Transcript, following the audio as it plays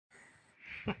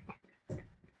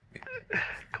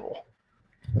Cool.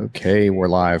 Okay, we're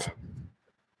live.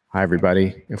 Hi,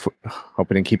 everybody. Hope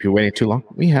I didn't keep you waiting too long.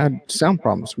 We had sound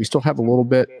problems. We still have a little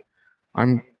bit.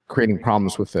 I'm creating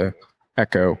problems with the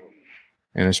echo,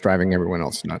 and it's driving everyone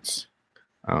else nuts.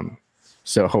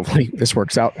 So hopefully this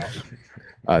works out.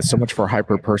 So much for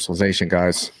hyper-personalization,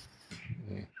 guys.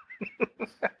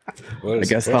 Well, I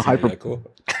guess the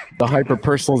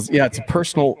hyper-personal, yeah,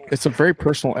 it's a very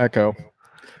personal echo.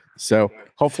 So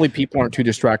hopefully people aren't too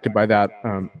distracted by that.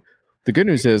 The good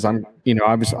news is I'm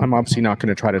obviously not going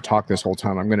to try to talk this whole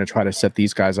time. I'm going to try to set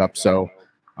these guys up. So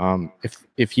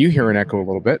if you hear an echo a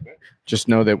little bit, just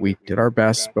know that we did our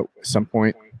best, but at some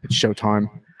point it's showtime,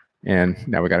 and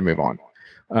now we got to move on.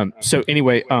 So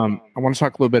anyway, I want to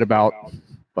talk a little bit about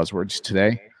buzzwords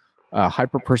today,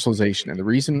 hyper-personalization. And the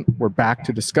reason we're back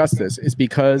to discuss this is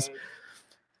because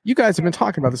you guys have been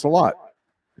talking about this a lot.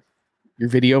 Your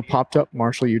video popped up,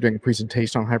 Marshall, you're doing a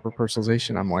presentation on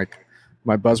hyper-personalization. I'm like,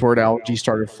 my buzzword allergy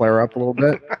started to flare up a little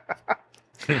bit.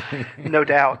 No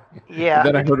doubt. Yeah. And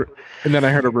then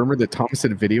I heard a rumor that Thomas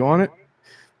did a video on it.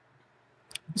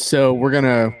 So we're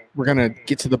gonna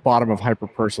get to the bottom of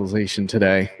hyper-personalization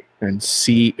today and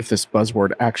see if this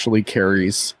buzzword actually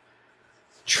carries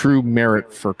true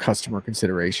merit for customer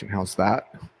consideration. How's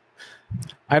that?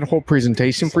 I had a whole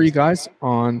presentation for you guys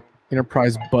on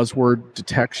enterprise buzzword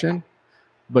detection,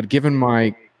 but given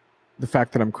the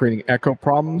fact that I'm creating echo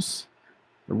problems,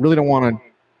 I really don't want to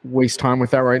waste time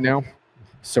with that right now.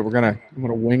 So I'm gonna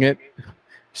wing it,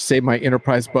 save my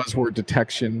enterprise buzzword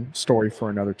detection story for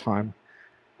another time.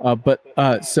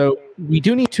 So we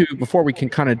do need to, before we can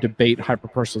kind of debate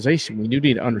hyper-personalization, we do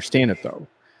need to understand it though.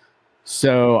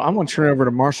 So I'm going to turn it over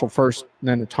to Marshall first, and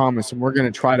then to Thomas, and we're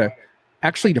going to try to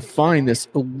actually define this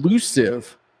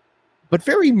elusive but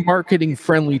very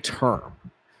marketing-friendly term.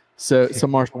 So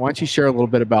Marshall, why don't you share a little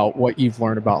bit about what you've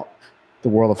learned about the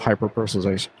world of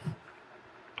hyper-personalization?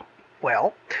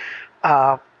 Well,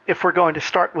 if we're going to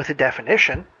start with a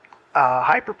definition,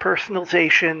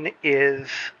 hyper-personalization is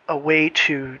a way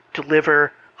to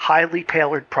deliver highly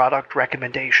tailored product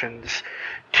recommendations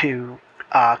to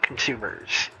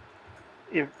consumers.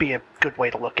 It would be a good way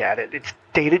to look at it. It's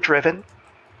data-driven,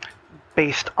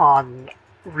 based on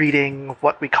reading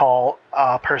what we call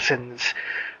a person's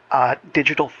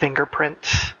digital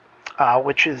fingerprints,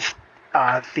 which is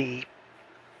the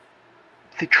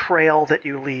trail that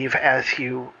you leave as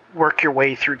you work your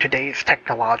way through today's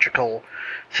technological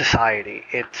society.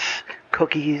 It's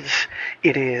cookies,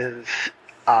 it is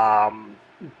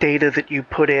data that you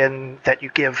put in, that you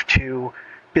give to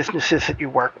businesses that you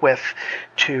work with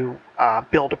to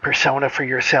build a persona for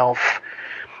yourself.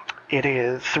 It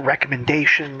is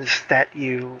recommendations that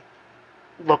you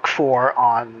look for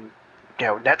on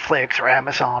Netflix or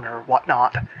Amazon or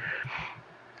whatnot.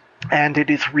 And it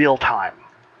is real time,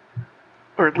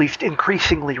 or at least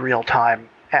increasingly real time,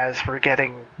 as we're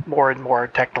getting more and more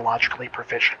technologically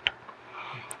proficient.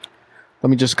 Let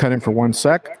me just cut in for 1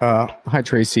 sec. Hi,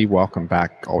 Tracy. Welcome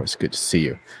back. Always good to see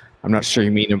you. I'm not sure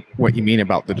what you mean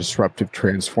about the disruptive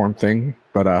transform thing,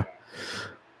 but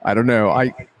I don't know.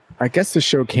 I guess the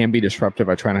show can be disruptive.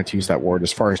 I try not to use that word.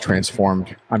 As far as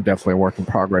transformed, I'm definitely a work in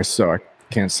progress, so I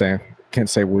can't say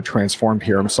we're transformed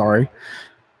here. I'm sorry,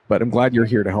 but I'm glad you're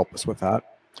here to help us with that.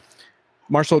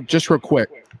 Marshall, just real quick,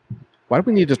 why do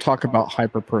we need to talk about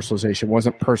hyper-personalization?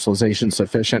 Wasn't personalization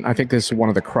sufficient? I think this is one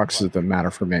of the cruxes of the matter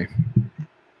for me.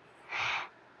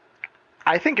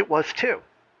 I think it was too.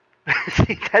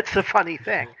 See, that's the funny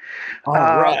thing. All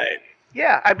right.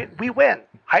 Yeah, I mean, we win.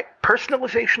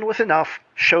 Personalization was enough.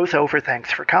 Show's over.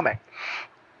 Thanks for coming.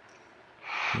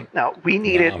 Now, we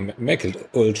needed... make it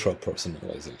ultra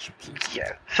personalization, please.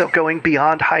 Yeah, so going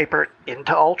beyond hyper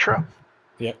into ultra?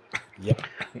 Yep.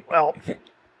 Well,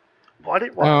 what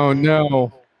it was... Oh,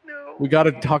 no. We got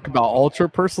to talk about ultra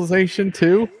personalization,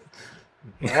 too?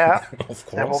 Yeah. Of course.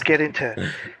 Then we'll get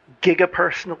into giga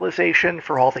personalization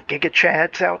for all the giga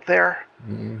chads out there.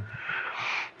 Mm.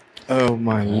 Oh,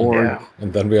 my Lord. Yeah.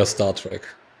 And then we are Star Trek.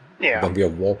 Yeah. Then we are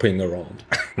warping around.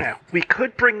 Yeah. We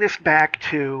could bring this back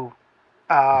to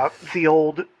the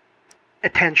old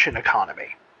attention economy.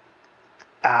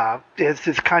 This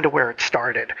is kind of where it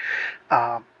started.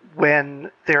 When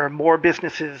there are more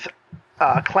businesses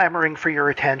clamoring for your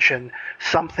attention,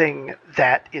 something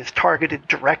that is targeted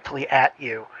directly at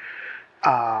you,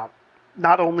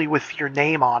 not only with your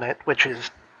name on it, which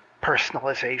is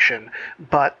personalization,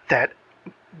 but that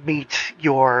meets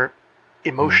your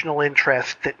emotional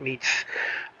interest, that meets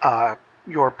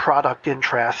your product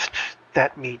interest,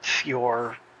 that meets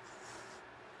your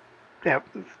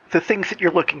the things that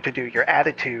you're looking to do, your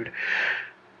attitude,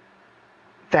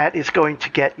 that is going to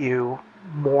get you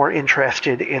more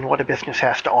interested in what a business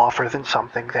has to offer than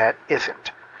something that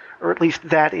isn't. Or at least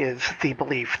that is the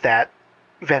belief that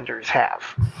vendors have.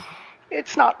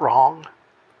 It's not wrong.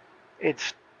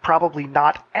 It's probably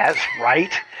not as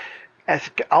right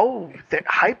as, the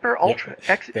hyper ultra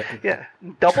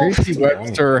double. Tracy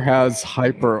Webster has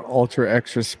hyper ultra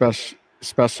extra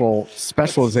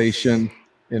specialization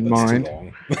in mind.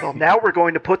 Well, now we're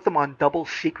going to put them on double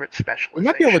secret specialization. We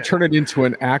might be able to turn it into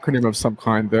an acronym of some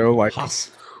kind, though, like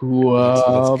Let's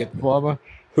blah, get blah.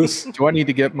 Do I need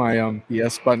to get my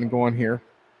BS button going here?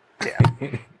 Yeah.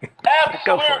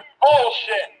 Go for it.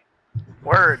 Bullshit.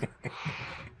 Word.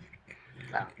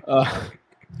 No.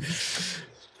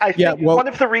 I think one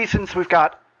of the reasons we've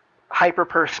got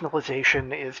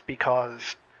hyper-personalization is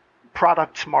because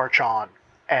products march on,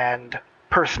 and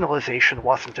personalization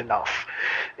wasn't enough.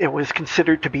 It was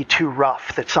considered to be too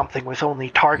rough, that something was only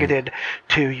targeted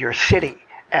to your city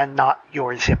and not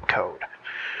your zip code,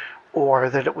 or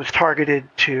that it was targeted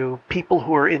to people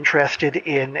who are interested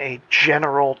in a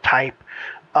general type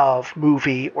of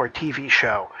movie or TV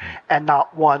show, and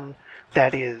not one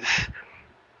that has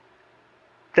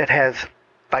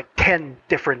like 10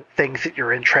 different things that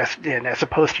you're interested in, as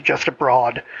opposed to just a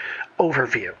broad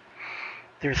overview.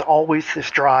 There's always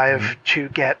this drive to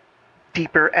get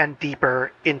deeper and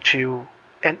deeper into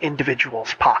an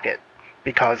individual's pocket,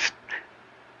 because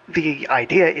the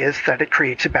idea is that it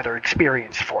creates a better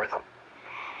experience for them.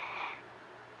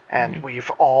 And we've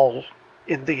all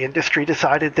in the industry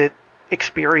decided that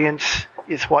experience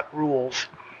is what rules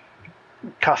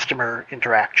customer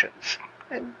interactions.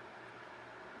 And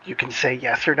you can say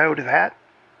yes or no to that,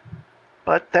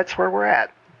 but that's where we're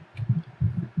at.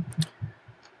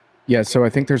 Yeah, so I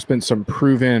think there's been some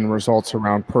proven results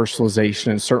around personalization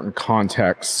in certain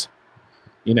contexts.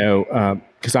 You know,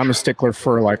 because I'm a stickler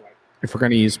for, like, if we're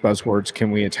going to use buzzwords,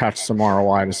 can we attach some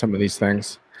ROI to some of these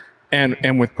things?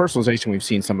 And with personalization, we've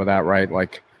seen some of that, right?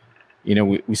 Like, you know,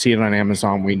 we see it on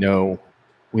Amazon. We know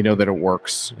that it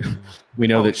works. We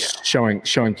know that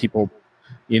showing people,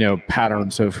 you know,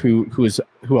 patterns of who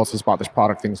else has bought this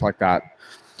product, things like that.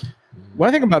 When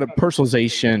I think about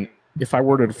personalization, if I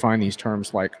were to define these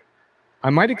terms, like, I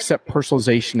might accept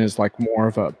personalization as like more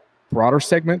of a broader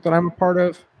segment that I'm a part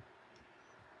of.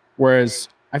 Whereas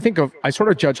I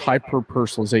sort of judge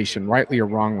hyper-personalization, rightly or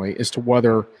wrongly, as to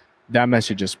whether that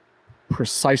message is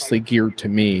precisely geared to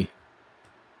me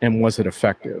and was it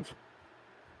effective.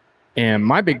 And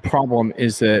my big problem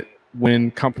is that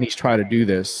when companies try to do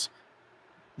this,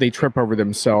 they trip over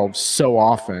themselves so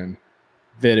often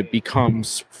that it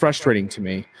becomes frustrating to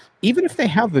me, even if they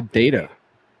have the data.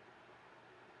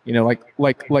 You know, like,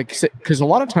 because a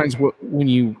lot of times when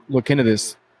you look into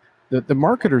this, the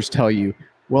marketers tell you,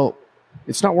 well,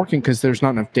 it's not working because there's not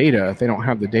enough data. They don't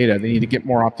have the data. They need to get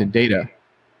more opt-in data.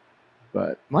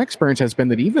 But my experience has been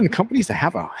that even companies that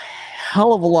have a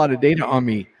hell of a lot of data on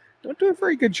me don't do a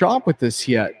very good job with this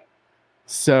yet.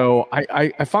 So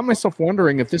I find myself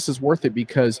wondering if this is worth it,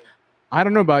 because I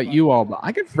don't know about you all, but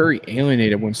I get very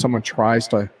alienated when someone tries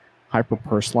to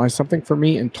hyper-personalize something for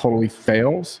me and totally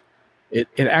fails. It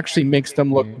actually makes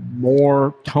them look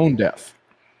more tone deaf.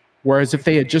 Whereas if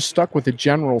they had just stuck with a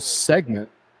general segment,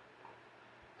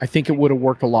 I think it would have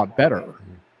worked a lot better.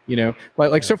 You know,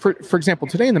 like so for example,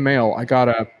 today in the mail, I got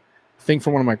a thing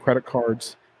for one of my credit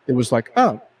cards. It was like,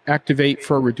 oh, activate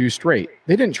for a reduced rate.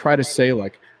 They didn't try to say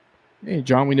like, hey,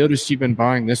 John, we noticed you've been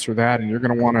buying this or that, and you're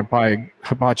going to want to buy a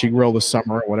hibachi grill this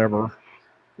summer or whatever.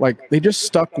 Like, they just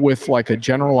stuck with like a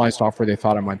generalized offer they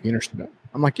thought I might be interested in.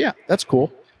 I'm like, yeah, that's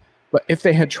cool. But if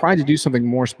they had tried to do something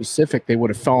more specific, they would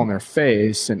have fell on their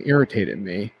face and irritated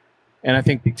me. And I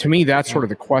think, to me, that's sort of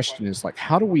the question, is like,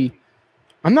 how do we,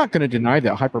 I'm not going to deny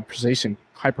that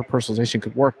hyper-personalization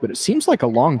could work, but it seems like a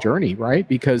long journey, right?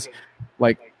 Because,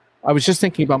 like, I was just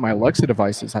thinking about my Alexa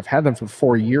devices. I've had them for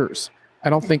 4 years. I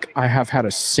don't think I have had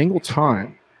a single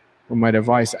time when my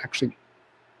device actually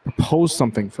proposed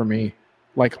something for me,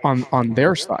 like on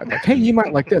their side, like, hey, you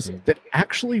might like this, that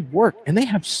actually worked. And they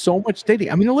have so much data.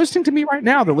 I mean, they're listening to me right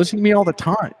now. They're listening to me all the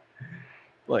time.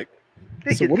 Like,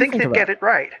 so you'd think they'd get it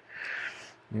right.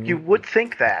 You would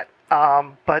think that,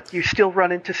 but you still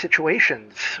run into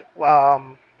situations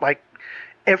like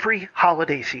every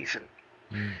holiday season,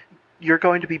 you're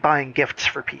going to be buying gifts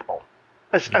for people,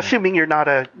 assuming you're not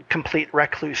a complete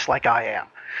recluse like I am.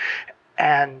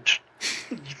 And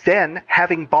then,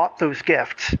 having bought those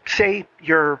gifts, say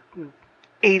you're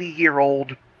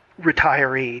 80-year-old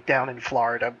retiree down in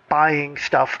Florida buying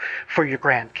stuff for your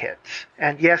grandkids.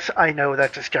 And yes, I know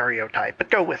that's a stereotype, but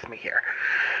go with me here.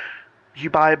 You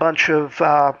buy a bunch of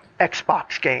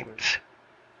Xbox games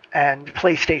and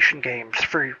PlayStation games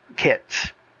for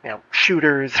kids. You know,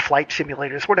 shooters, flight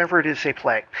simulators, whatever it is they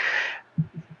play.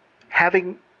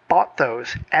 Having bought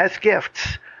those as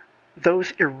gifts,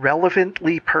 those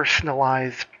irrelevantly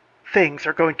personalized things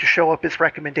are going to show up as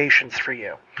recommendations for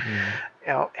you.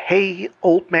 Hey,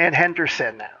 old man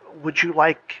Henderson, would you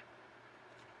like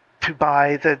to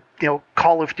buy the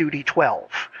Call of Duty 12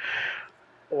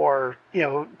 or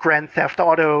Grand Theft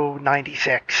Auto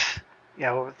 96,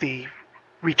 the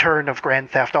return of Grand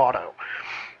Theft Auto?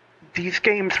 These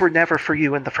games were never for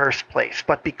you in the first place,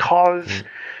 but because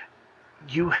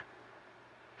you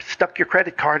stuck your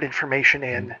credit card information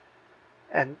in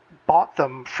and bought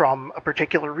them from a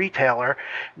particular retailer,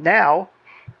 now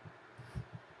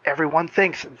everyone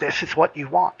thinks this is what you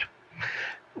want.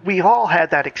 We all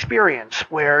had that experience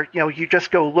where you just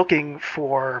go looking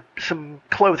for some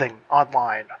clothing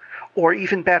online, or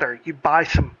even better, you buy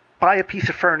a piece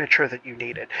of furniture that you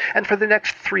needed, and for the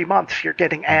next 3 months you're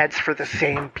getting ads for the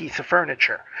same piece of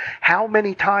furniture. How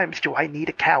many times do I need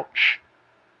a couch?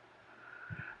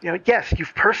 Yes,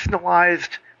 you've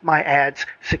personalized my ads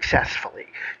successfully.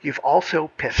 You've also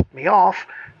pissed me off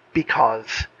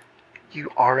because you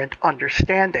aren't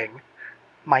understanding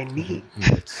my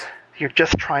needs. You're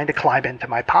just trying to climb into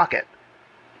my pocket.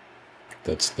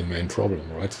 That's the main problem,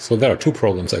 right? So there are two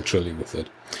problems actually with it.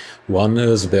 One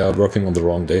is they are working on the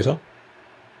wrong data.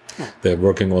 They're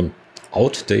working on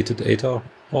outdated data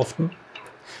often.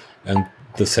 And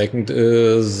the second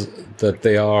is that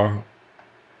they are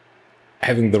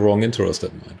having the wrong interest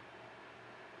in mind.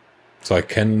 So I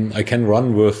can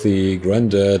run with the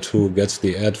granddad who gets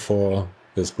the ad for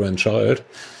his grandchild,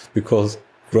 because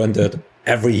granddad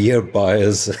every year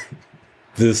buys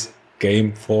this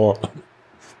game for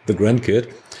the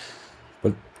grandkid.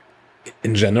 But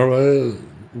in general,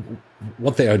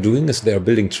 what they are doing is they are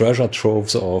building treasure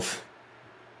troves of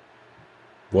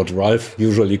what Ralph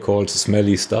usually calls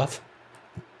smelly stuff.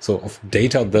 So of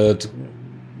data that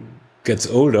gets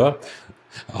older.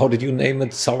 How did you name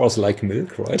it? Sours like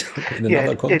milk, right? In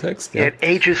another context. It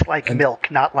ages like milk,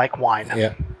 not like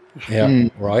wine. Yeah,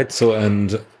 right. So,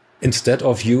 and instead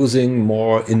of using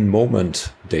more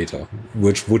in-moment data,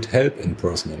 which would help in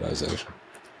personalization.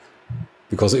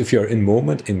 Because if you're in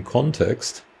moment, in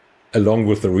context, along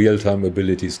with the real-time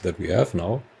abilities that we have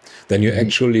now, then you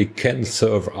actually can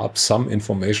serve up some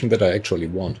information that I actually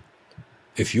want.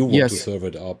 If you want to serve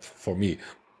it up for me.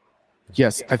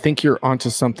 Yes, I think you're onto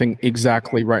something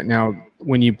exactly right now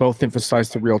when you both emphasize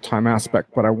the real-time aspect,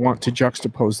 but I want to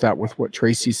juxtapose that with what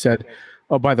Tracy said.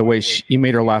 Oh, by the way, you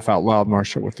made her laugh out loud,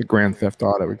 Marcia, with the Grand Theft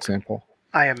Auto example.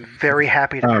 I am very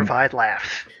happy to provide laughs.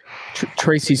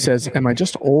 Tracy says, am I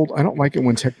just old? I don't like it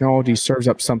when technology serves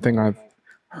up something I've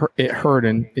heard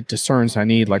and it discerns I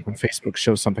need, like when Facebook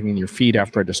shows something in your feed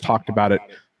after I just talked about it,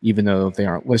 even though they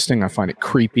aren't listening. I find it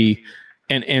creepy.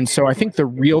 And so I think the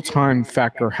real-time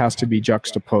factor has to be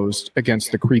juxtaposed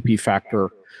against the creepy factor.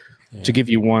 To give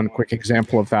you one quick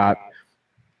example of that,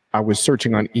 I was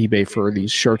searching on eBay for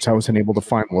these shirts I wasn't able to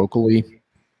find locally.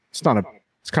 It's kind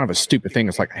of a stupid thing.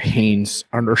 It's like a Hanes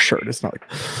undershirt. It's not like,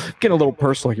 getting a little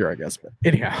personal here, I guess. But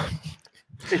anyhow.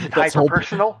 Is it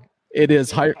hyper-personal? It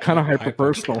is kind of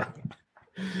hyper-personal.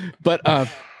 But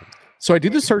so I do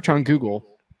the search on Google,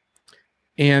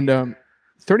 and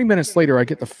 30 minutes later, I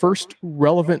get the first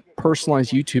relevant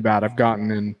personalized YouTube ad I've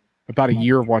gotten in about a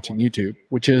year of watching YouTube,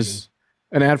 which is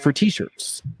an ad for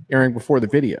t-shirts airing before the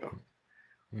video.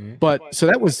 But so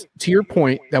that was, to your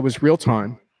point, that was real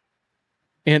time.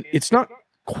 And it's not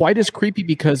quite as creepy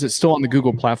because it's still on the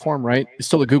Google platform, right? It's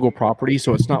still a Google property.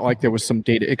 So it's not like there was some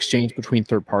data exchange between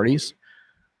third parties.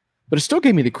 But it still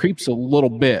gave me the creeps a little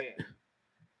bit.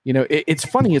 It's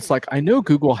funny. It's like, I know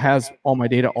Google has all my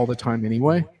data all the time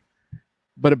anyway,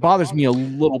 but it bothers me a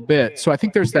little bit. So I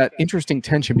think there's that interesting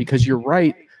tension, because you're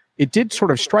right. It did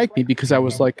sort of strike me because I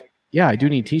was like, yeah, I do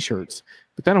need t-shirts.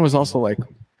 But then I was also like,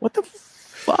 what the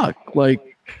fuck?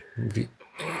 Like,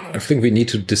 I think we need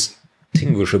to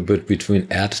distinguish a bit between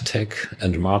ad tech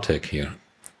and martech here.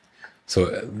 So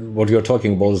what you're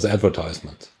talking about is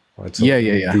advertisement, right? So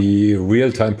yeah. The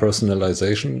real-time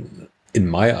personalization, in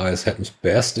my eyes, happens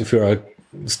best if you are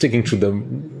sticking to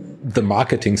the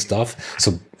marketing stuff.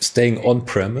 So staying on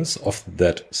premise of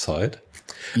that side,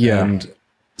 and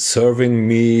serving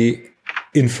me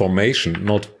information,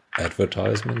 not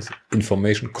advertisements,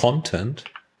 information, content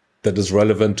that is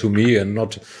relevant to me and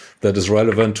not that is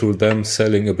relevant to them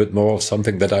selling a bit more of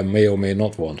something that I may or may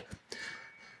not want.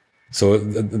 So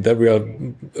there we are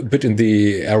a bit in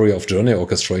the area of journey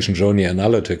orchestration, journey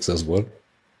analytics as well.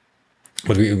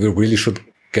 But we really should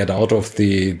get out of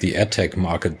the ad tech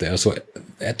market there. So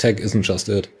ad tech isn't just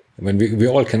it. I mean, we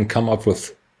all can come up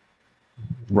with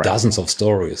dozens of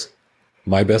stories.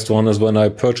 My best one is when I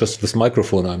purchased this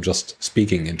microphone I'm just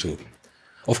speaking into.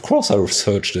 Of course I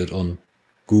researched it on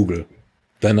Google.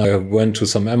 Then I went to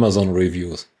some Amazon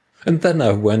reviews. And then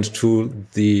I went to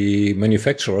the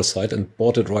manufacturer site and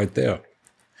bought it right there.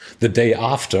 The day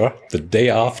after,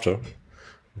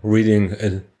 reading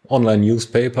an online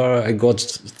newspaper, I got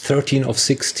 13 of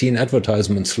 16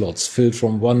 advertisement slots filled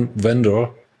from one vendor,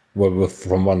 well,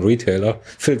 from one retailer,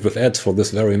 filled with ads for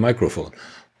this very microphone.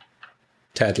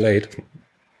 Tad late.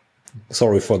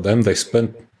 Sorry for them. They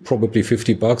spent probably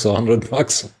 $50 or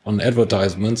 $100 on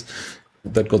advertisements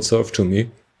that got served to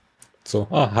me. So,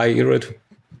 hi, Irit.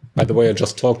 By the way, I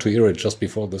just talked to Irit just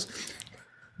before this.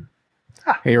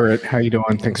 Hey, Irit, how you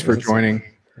doing? Thanks for joining.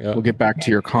 Yeah. We'll get back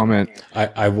to your comment.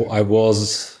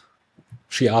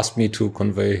 She asked me to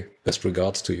convey best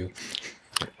regards to you.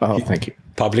 Oh, thank you.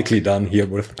 Publicly done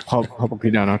herewith.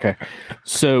 Publicly done, okay.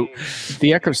 So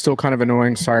the echo is still kind of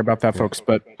annoying. Sorry about that, folks,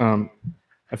 but I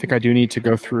think I do need to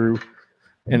go through,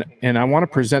 and I want to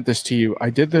present this to you. I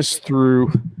did this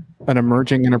through an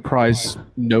emerging enterprise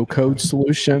no-code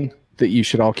solution that you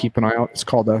should all keep an eye out. It's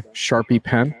called a Sharpie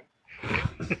pen.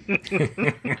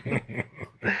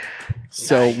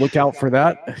 So look out for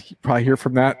that. You'll probably hear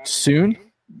from that soon.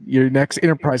 Your next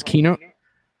enterprise keynote.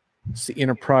 It's the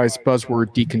enterprise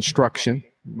buzzword deconstruction.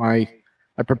 I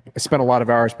spent a lot of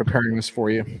hours preparing this for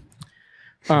you.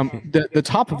 The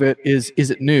top of it is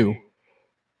it new?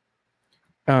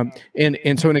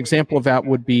 And so an example of that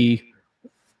would be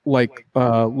like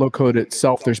low code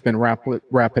itself. There's been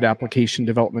rapid application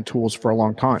development tools for a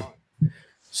long time.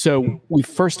 So we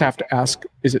first have to ask,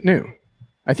 is it new?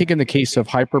 I think in the case of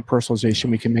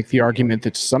hyper-personalization, we can make the argument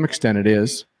that to some extent it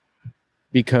is,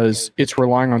 because it's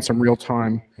relying on some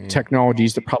real-time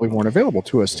technologies that probably weren't available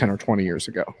to us 10 or 20 years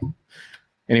ago.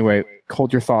 Anyway,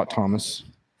 hold your thought, Thomas.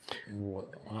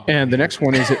 And the next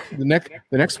one is the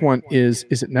next one is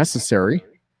it necessary?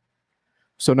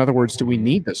 So in other words, do we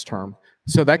need this term?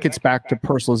 So that gets back to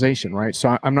personalization, right?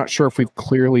 So I'm not sure if we've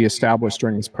clearly established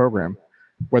during this program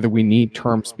whether we need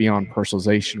terms beyond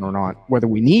personalization or not, whether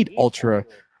we need ultra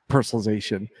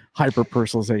personalization, hyper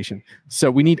personalization. So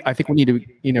I think we need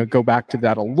to, go back to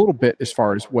that a little bit as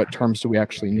far as what terms do we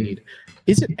actually need.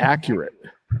 Is it accurate?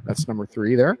 That's number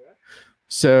 3 there.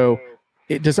 So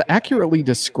does it accurately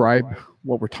describe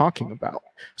what we're talking about?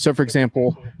 So for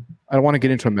example, I don't want to get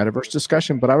into a metaverse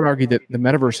discussion, but I would argue that the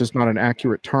metaverse is not an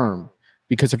accurate term,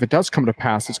 because if it does come to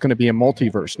pass, it's going to be a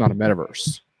multiverse, not a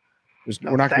metaverse.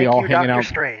 We're not going to be all hanging out.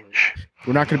 Strange.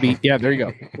 We're not going to be, yeah, there you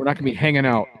go. We're not going to be hanging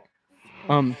out.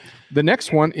 The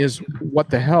next one is what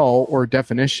the hell, or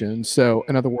definition. So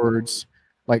in other words,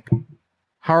 like,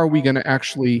 how are we going to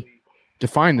actually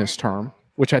define this term,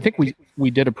 which I think we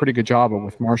did a pretty good job of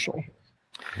with Marshall.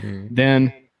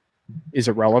 Then, is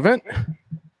it relevant?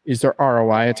 Is there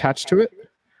ROI attached to it?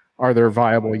 Are there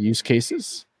viable use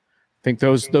cases? I think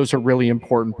those are really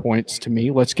important points to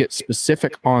me. Let's get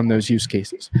specific on those use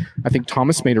cases. I think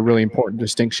Thomas made a really important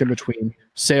distinction between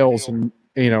sales and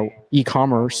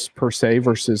e-commerce per se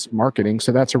versus marketing.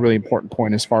 So that's a really important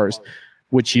point as far as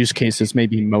which use cases may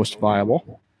be most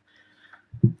viable.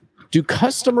 Do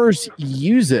customers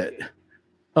use it?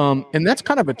 And that's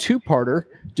kind of a two-parter.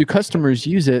 Do customers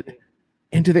use it,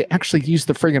 and do they actually use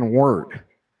the friggin' word?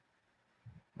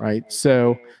 Right.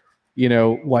 So,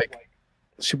 like,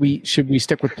 should we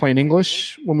stick with plain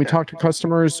English when we talk to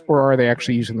customers, or are they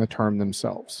actually using the term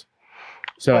themselves?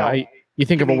 So you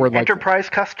think of a word like enterprise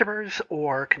customers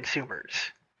or consumers?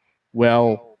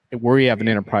 Well, we have an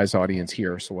enterprise audience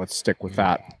here, so let's stick with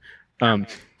that.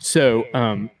 So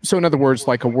in other words,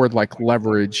 like a word like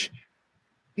leverage,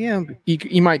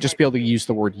 you might just be able to use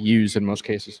the word use in most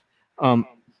cases. And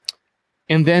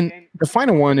then the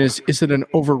final one is it an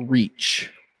overreach?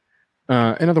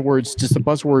 In other words, does the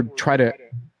buzzword try to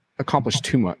accomplish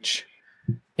too much?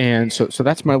 And so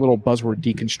that's my little buzzword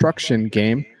deconstruction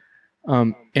game.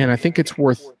 And I think it's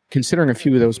worth considering a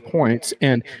few of those points.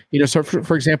 And, so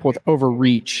for example, with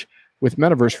overreach, with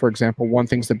metaverse, for example, one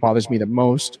thing that bothers me the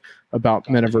most about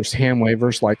metaverse hand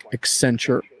wavers like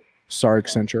Accenture, sorry,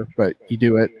 Accenture, but you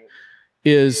do it,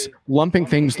 is lumping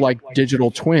things like digital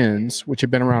twins, which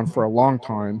have been around for a long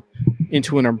time,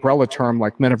 into an umbrella term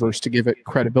like metaverse to give it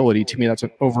credibility. To me, that's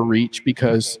an overreach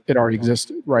because it already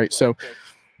existed, right? So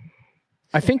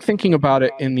I think thinking about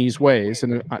it in these ways,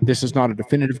 and this is not a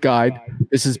definitive guide,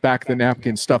 this is back the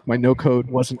napkin stuff. My no code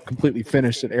wasn't completely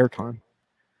finished at airtime.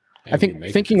 I think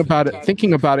thinking about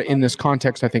it in this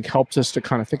context, I think helps us to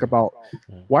kind of think about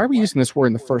why are we using this word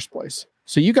in the first place?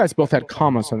 So you guys both had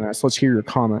comments on that, so let's hear your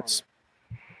comments.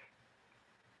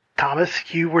 Thomas,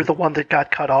 you were the one that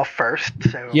got cut off first.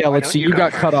 So Yeah, let's see. You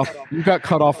got first? cut off. You got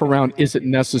cut off around. Is it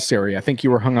necessary? I think you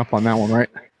were hung up on that one, right?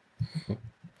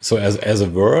 So as a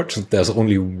word, there's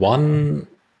only one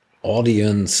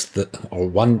audience or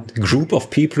one group of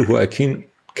people who I can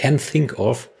think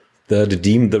of that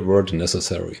deem the word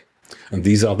necessary, and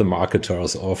these are the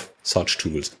marketers of such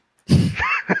tools.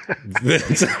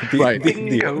 Right.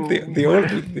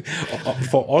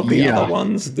 For all the other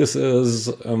ones, this is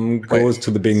goes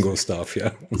to the bingo stuff.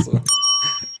 Yeah. So,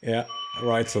 yeah.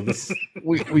 Right. So this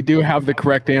we do have the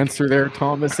correct answer there,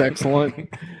 Thomas. Excellent.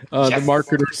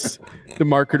 Yes. The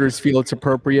marketers feel it's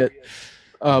appropriate,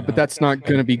 but that's not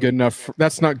going to be good enough.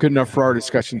 That's not good enough for our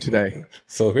discussion today.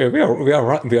 So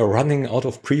we are running out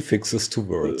of prefixes to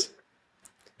words.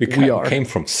 We came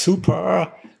from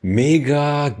super,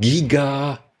 mega,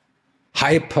 giga,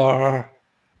 hyper,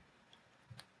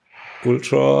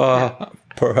 ultra,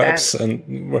 perhaps,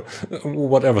 and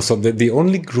whatever. So the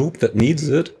only group that needs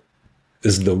it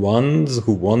is the ones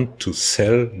who want to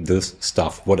sell this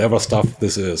stuff, whatever stuff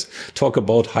this is. Talk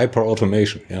about hyper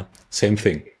automation. Yeah, same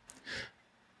thing.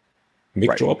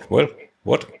 Mic drop. Well,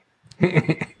 what?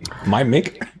 My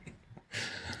mic.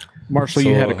 Marshall,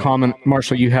 you had a comment.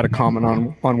 Marshall, you had a comment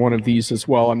on one of these as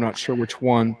well. I'm not sure which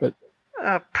one, but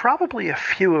probably a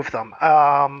few of them.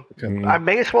 I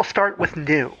may as well start with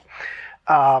new.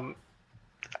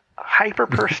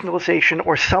 Hyper-personalization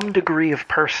or some degree of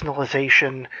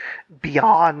personalization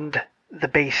beyond the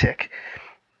basic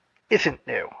isn't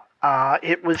new.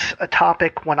 It was a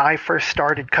topic when I first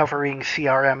started covering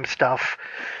CRM stuff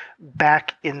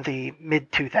back in the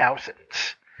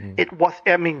mid-2000s. It was,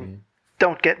 I mean,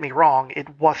 don't get me wrong, it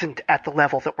wasn't at the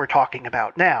level that we're talking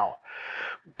about now,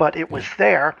 but it was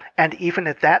there, and even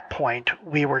at that point,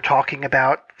 we were talking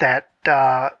about that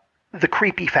the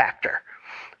creepy factor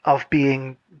of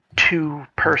being too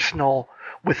personal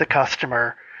with a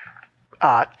customer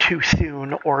too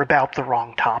soon or about the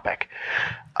wrong topic.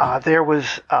 There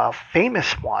was a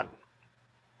famous one.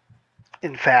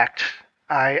 In fact,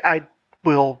 I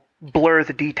will blur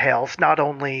the details, not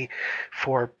only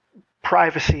for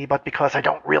privacy, but because I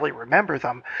don't really remember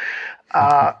them,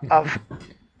 of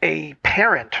a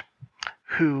parent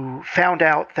who found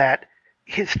out that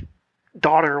his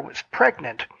daughter was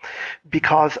pregnant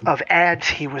because of ads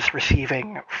he was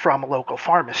receiving from a local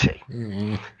pharmacy.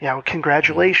 You know,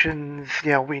 congratulations,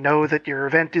 you know, we know that your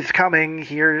event is coming.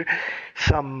 Here,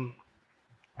 some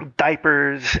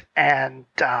diapers and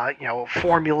you know,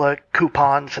 formula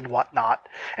coupons and whatnot.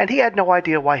 And he had no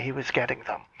idea why he was getting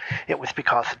them. It was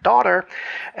because the daughter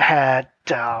had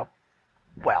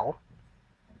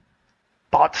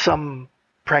bought some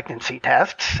pregnancy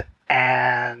tests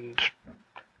and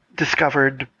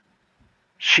discovered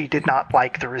she did not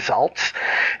like the results.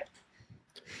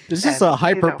 This is a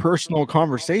hyper-personal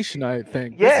conversation, I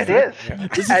think. Yeah, it is.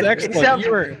 This is excellent.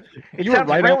 You were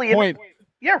right on point.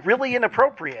 Yeah, really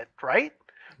inappropriate, right?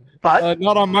 But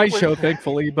not on my show,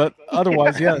 thankfully, but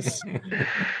otherwise, yes.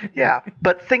 Yeah,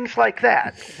 but things like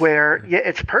that, where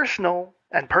it's personal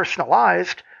and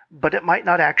personalized, but it might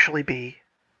not actually be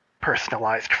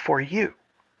personalized for you.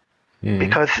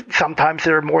 Because sometimes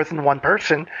there are more than one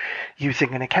person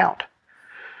using an account.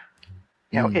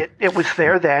 You know, it was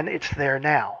there then, it's there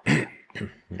now.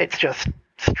 It's just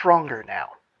stronger now.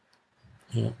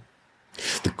 Yeah.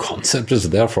 The concept is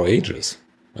there for ages.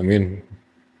 I mean,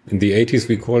 in the 80s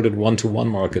we called it one-to-one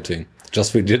marketing.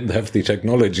 Just we didn't have the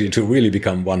technology to really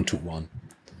become one-to-one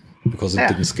because it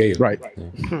didn't scale. Right.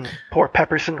 Yeah. Poor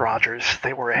Peppers and Rogers.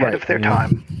 They were ahead of their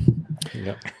time.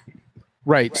 Yeah.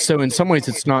 Right. So in some ways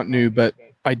it's not new, but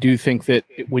I do think that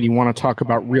when you want to talk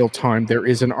about real time, there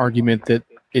is an argument that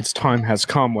its time has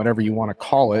come, whatever you want to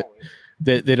call it,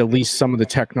 that at least some of the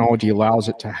technology allows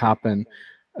it to happen.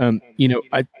 You know,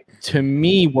 to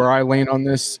me, where I land on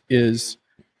this is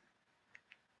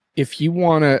if you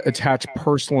want to attach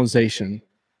personalization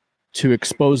to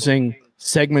exposing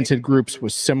segmented groups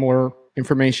with similar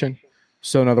information.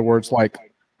 So in other words, like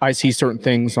I see certain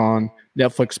things on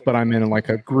Netflix, but I'm in like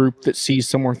a group that sees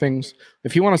similar things.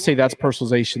 If you want to say that's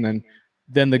personalization,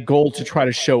 then the goal to try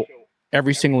to show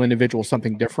every single individual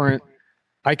something different,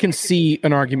 I can see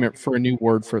an argument for a new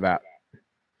word for that,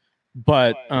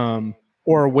 but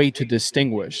or a way to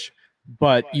distinguish.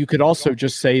 But you could also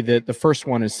just say that the first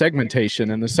one is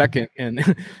segmentation, and the second and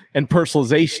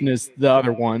personalization is the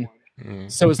other one.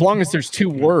 So as long as there's two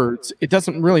words, it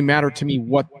doesn't really matter to me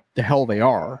what the hell they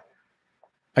are.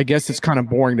 I guess it's kind of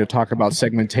boring to talk about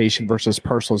segmentation versus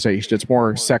personalization. It's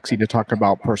more sexy to talk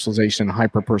about personalization,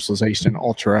 hyper-personalization,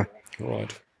 ultra.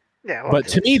 Right. Yeah, well, But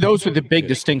to me, those are the big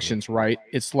distinctions, right?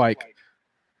 It's like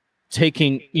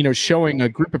taking, showing a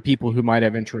group of people who might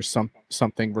have interest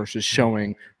something versus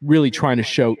really trying to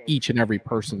show each and every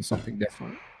person something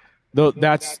different. Though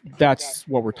that's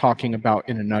what we're talking about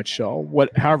in a nutshell.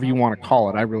 However you want to call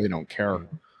it, I really don't care.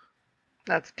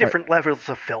 That's different levels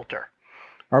of filter.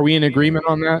 Are we in agreement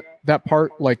on that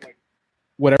part? Like,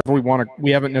 whatever we want to,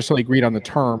 we haven't necessarily agreed on the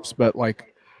terms, but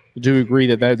like, do you agree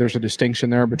that there's a distinction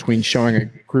there between showing a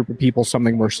group of people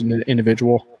something versus an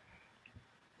individual?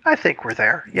 I think we're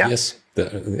there. Yeah. Yes.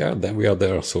 Then we are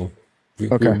there. So we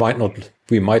Okay.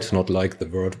 we might not like the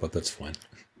word, but that's fine.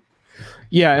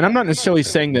 Yeah, and I'm not necessarily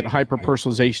saying that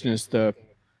hyper-personalization is the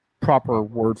proper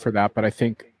word for that, but I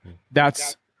think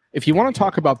that's, if you want to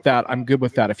talk about that, I'm good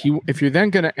with that. If you're then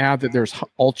going to add that there's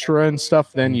ultra and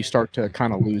stuff, then you start to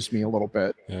kind of lose me a little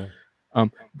bit. Yeah.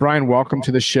 Brian, welcome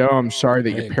to the show. I'm sorry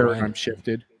that Hey, your paradigm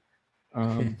shifted.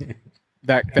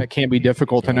 That can be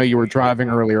difficult. I know you were driving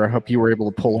earlier. I hope you were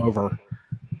able to pull over.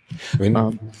 I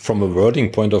mean, from a wording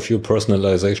point of view,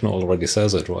 personalization already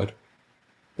says it, right?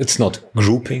 It's not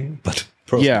grouping, but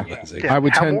personalization. Yeah,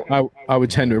 I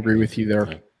would tend to agree with you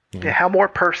there. Yeah, how more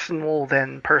personal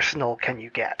than personal can you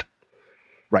get?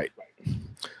 Right.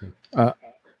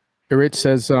 Irit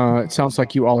says, it sounds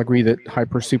like you all agree that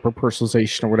super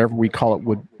personalization or whatever we call it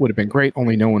would have been great,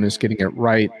 only no one is getting it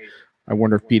right. I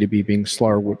wonder if B2B being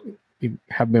slower would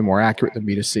have been more accurate than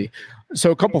B2C.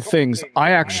 So a couple things.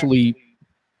 I actually,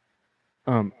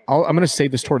 I'm going to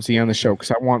save this towards the end of the show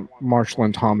because I want Marshall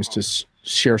and Thomas to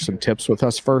share some tips with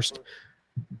us first.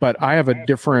 But I have a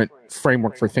different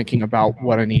framework for thinking about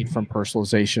what I need from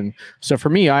personalization. So for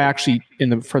me, I actually,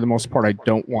 for the most part, I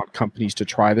don't want companies to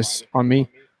try this on me.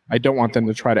 I don't want them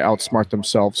to try to outsmart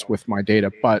themselves with my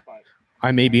data, but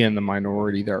I may be in the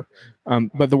minority there.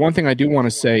 But the one thing I do want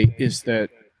to say is that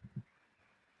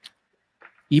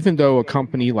even though a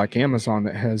company like Amazon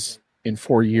that has in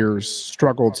 4 years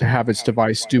struggled to have its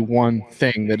device do one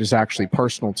thing that is actually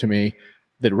personal to me,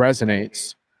 that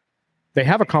resonates, they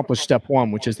have accomplished step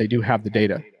one, which is they do have the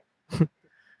data.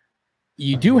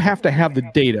 You do have to have the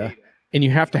data, and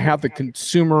you have to have the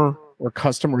consumer or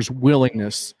customer's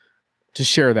willingness to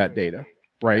share that data,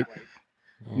 right?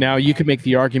 Now, you can make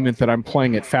the argument that I'm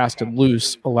playing it fast and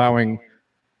loose, allowing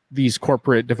these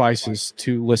corporate devices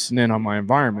to listen in on my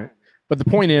environment. But the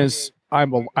point is,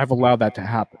 I've allowed that to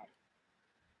happen.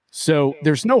 So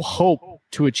there's no hope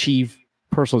to achieve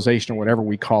personalization or whatever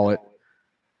we call it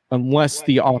unless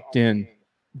the opt-in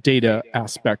data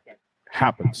aspect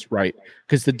happens, right?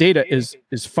 Because the data is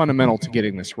fundamental to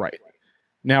getting this right.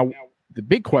 Now, the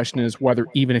big question is whether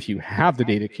even if you have the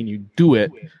data, can you do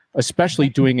it, especially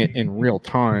doing it in real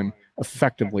time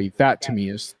effectively? That to me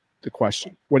is the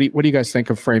question. What do you guys think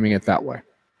of framing it that way?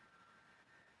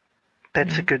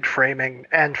 That's a good framing.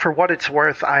 And for what it's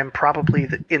worth, I'm probably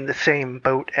in the same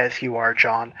boat as you are,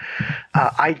 John.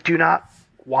 I do not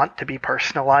want to be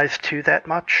personalized to that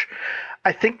much.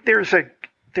 I think there's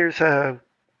a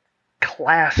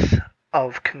class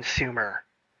of consumer.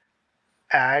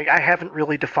 I haven't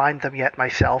really defined them yet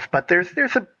myself, but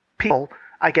there's a people,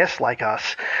 I guess, like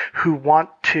us, who want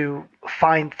to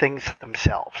find things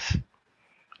themselves.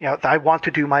 You know, I want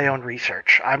to do my own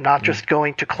research. I'm not just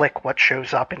going to click what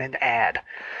shows up in an ad.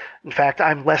 In fact,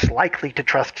 I'm less likely to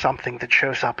trust something that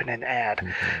shows up in an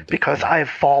ad because I've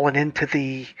fallen into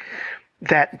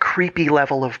that creepy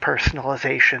level of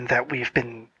personalization that we've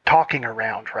been talking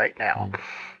around right now.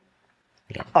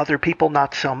 Yeah. Other people,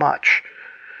 not so much.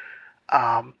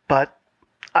 But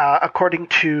according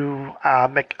to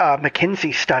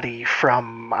McKinsey study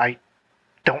from, I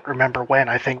don't remember when,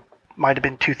 I think might have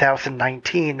been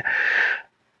 2019,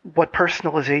 what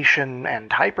personalization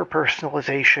and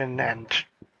hyper-personalization and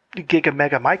giga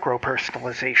mega micro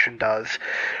personalization does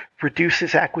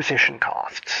reduces acquisition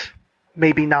costs.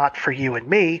 Maybe not for you and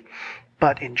me,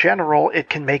 but in general, it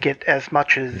can make it as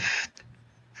much as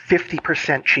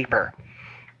 50% cheaper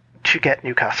to get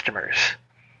new customers.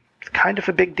 It's kind of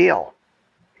a big deal.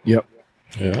 Yep.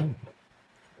 Yeah.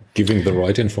 Giving the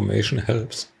right information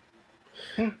helps.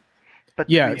 But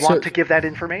yeah, we want to give that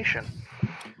information.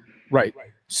 Right.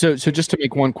 So just to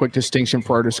make one quick distinction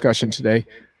for our discussion today,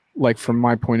 like from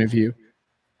my point of view,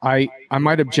 I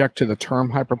might object to the term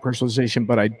hyper-personalization,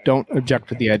 but I don't object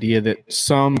to the idea that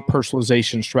some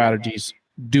personalization strategies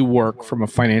do work from a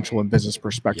financial and business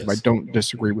perspective. Yes. I don't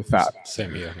disagree with that.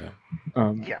 Same here,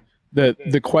 Yeah.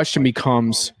 The question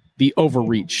becomes the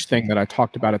overreach thing that I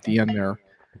talked about at the end there.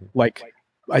 Like,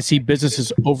 I see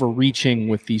businesses overreaching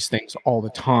with these things all the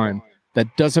time. That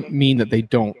doesn't mean that they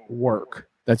don't work.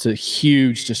 That's a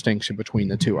huge distinction between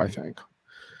the two, I think.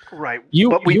 Right.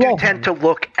 But we do tend to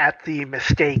look at the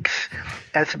mistakes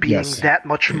as being that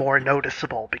much more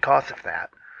noticeable because of that.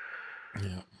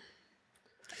 Yeah.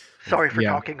 Sorry for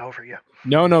Yeah. talking over you.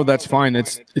 No, that's fine.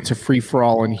 It's a free for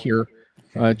all in here.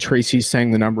 Tracy's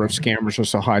saying the number of scammers are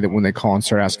so high that when they call and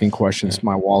start asking questions,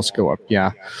 my walls go up.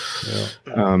 Yeah.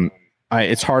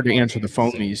 It's hard to answer the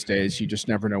phone these days. You just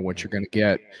never know what you're going to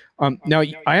get. Now,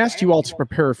 I asked you all to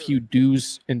prepare a few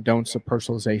do's and don'ts of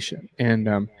personalization.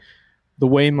 And the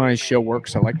way my show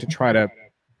works, I like to try to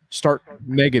start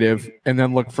negative and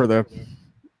then look for the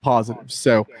positives.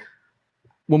 So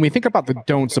when we think about the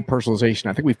don'ts of personalization,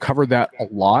 I think we've covered that a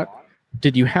lot.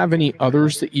 Did you have any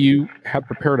others that you have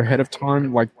prepared ahead of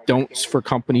time, like don'ts for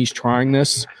companies trying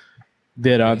this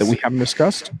that we haven't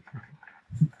discussed?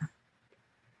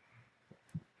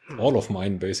 All of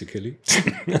mine, basically.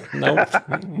 No,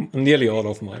 nearly all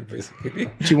of mine, basically.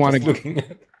 Do you want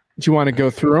to go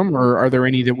through them, or are there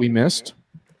any that we missed?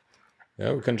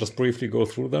 Yeah, we can just briefly go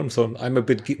through them. So I'm a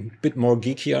bit more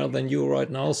geekier than you right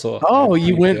now. So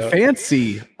you went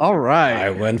fancy. All right.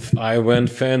 I went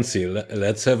fancy.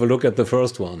 Let's have a look at the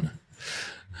first one.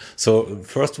 So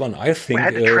first one, I think, We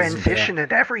had to transition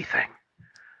and everything.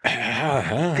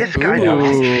 This guy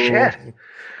knows his shit.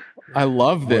 I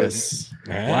love this.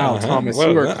 Wow, Thomas,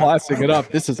 you are classing it up.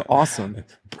 This is awesome.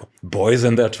 Boys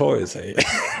and their toys. Eh?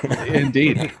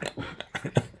 Indeed.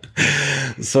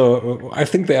 So I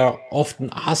think they are often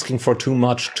asking for too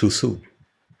much too soon.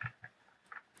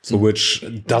 So which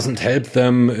doesn't help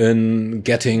them in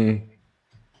getting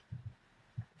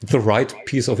the right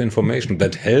piece of information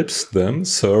that helps them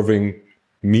serving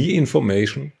me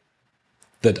information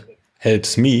that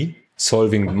helps me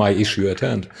solving my issue at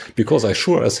hand, because I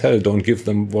sure as hell don't give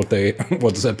them what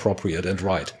is appropriate and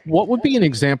right. What would be an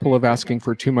example of asking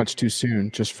for too much too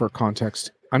soon, just for context?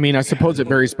 I mean, I suppose it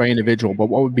varies by individual, but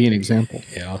what would be an example?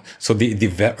 Yeah. So the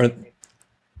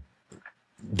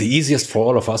easiest for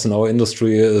all of us in our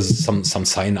industry is some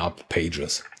sign up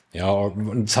pages, or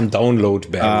some download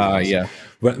barriers. Yeah.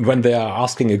 When they are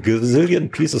asking a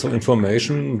gazillion pieces of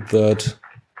information that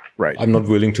I'm not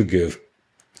willing to give.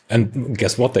 And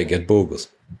guess what? They get bogus.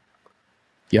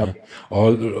 Yep. Or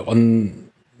on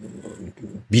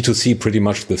B2C, pretty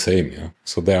much the same. Yeah.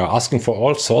 So they are asking for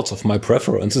all sorts of my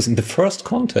preferences in the first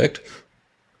contact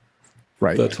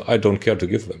that I don't care to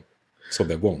give them. So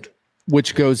they won't.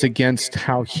 Which goes against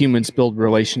how humans build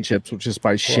relationships, which is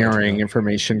by sharing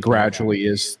information gradually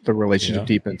as the relationship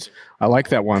deepens. I like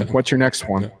that one. What's your next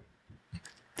one?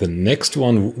 The next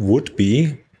one would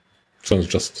be, so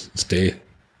just stay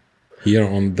here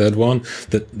on that one.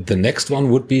 The next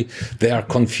one would be they are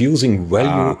confusing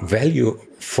value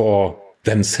for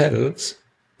themselves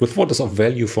with what is of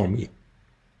value for me.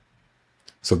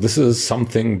 So this is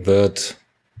something that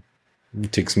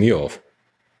ticks me off.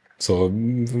 So,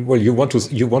 well, you want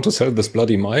to sell this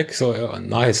bloody mic, so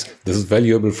nice, this is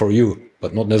valuable for you,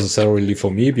 but not necessarily for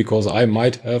me, because I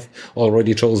might have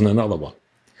already chosen another one.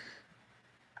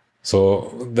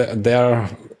 So there are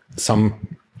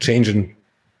some change in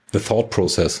the thought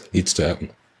process needs to happen.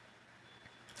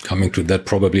 Coming to that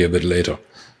probably a bit later.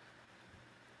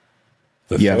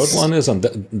 The third one is, and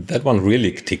that one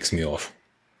really ticks me off.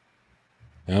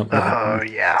 Yeah. Oh,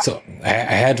 yeah. So I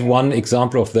had one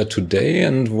example of that today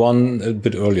and one a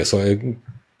bit earlier. So I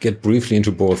get briefly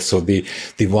into both. So the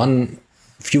one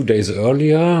few days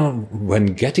earlier, when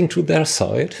getting to their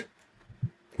site,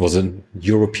 was a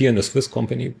European, a Swiss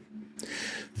company.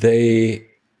 They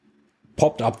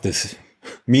popped up this,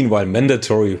 meanwhile,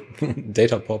 mandatory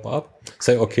data pop-up.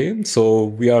 Say, okay, so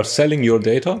we are selling your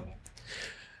data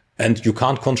and you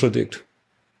can't contradict.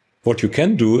 What you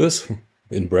can do is,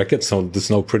 in brackets, so this is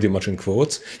now pretty much in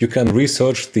quotes, you can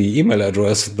research the email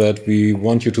address that we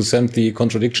want you to send the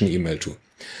contradiction email to.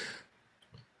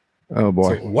 Oh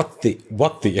boy. So what the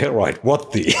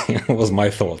was my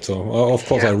thought. So of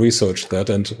course I researched that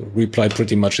and replied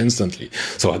pretty much instantly.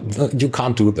 So you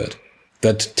can't do that.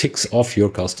 That ticks off your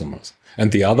customers.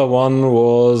 And the other one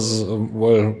was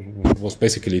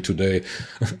basically today.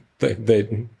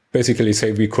 They basically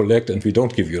say we collect and we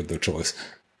don't give you the choice,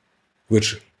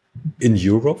 which in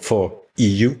Europe for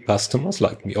EU customers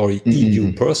like me or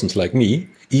EU persons like me,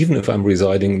 even if I'm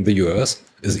residing in the US,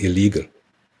 is illegal.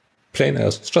 Plain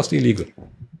as, it's just illegal.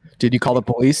 Did you call the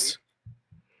police?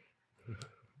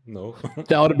 No.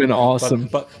 That would have been awesome.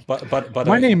 But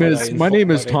my name is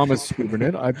Thomas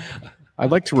Kubernetes.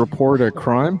 I'd like to report a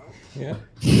crime. Yeah.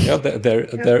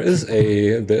 There is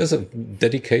a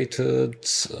dedicated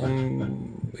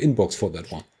inbox for that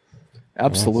one.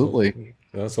 Absolutely.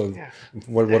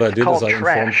 What I did is I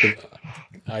informed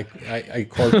I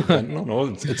called the vendor. No,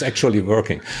 it's actually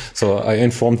working. So I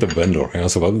informed the vendor.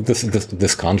 So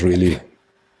this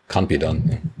can't be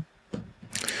done.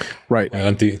 Right.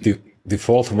 And the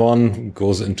fourth one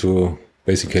goes into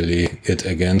basically it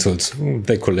again. So it's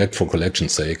they collect for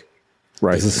collection's sake.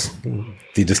 Right. This is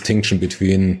the distinction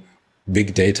between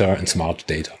big data and smart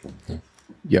data.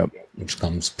 Yep. Which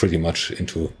comes pretty much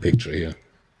into picture here.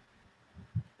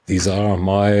 These are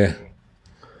my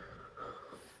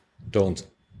don'ts.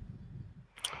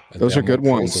 And those are good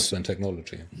ones. Process and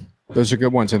technology. Those are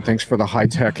good ones, and thanks for the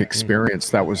high-tech experience.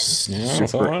 That was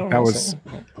super.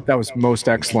 That was most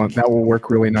excellent. That will work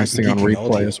really nicely on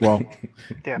replay as well.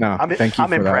 Yeah, No, thank you I'm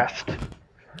for impressed. that.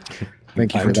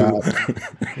 Thank you for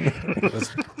that.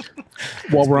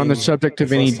 While we're on the subject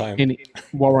of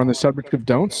while we're on the subject of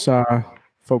don'ts,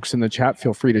 folks in the chat,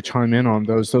 feel free to chime in on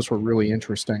those. Those were really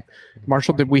interesting.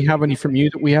 Marshall, did we have any from you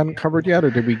that we hadn't covered yet,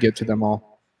 or did we get to them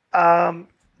all?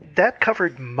 That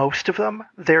covered most of them.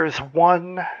 There's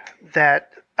one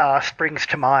that springs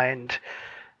to mind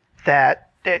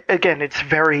that, again, it's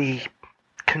very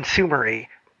consumery,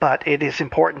 but it is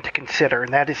important to consider,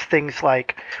 and that is things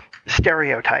like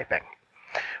stereotyping,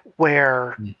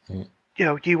 where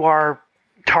you are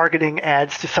targeting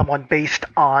ads to someone based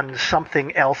on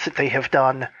something else that they have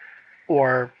done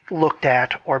or looked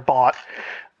at or bought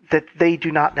that they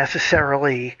do not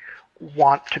necessarily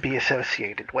want to be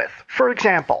associated with. For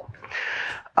example,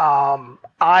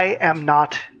 I am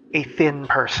not a thin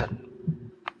person.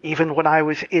 Even when I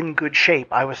was in good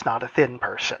shape, I was not a thin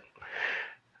person.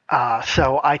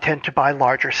 So I tend to buy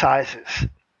larger sizes.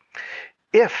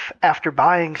 If, after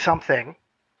buying something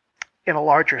in a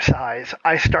larger size,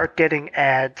 I start getting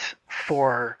ads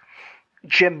for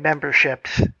gym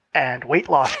memberships and weight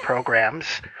loss programs,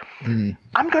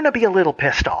 I'm going to be a little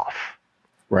pissed off.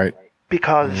 Right.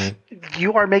 Because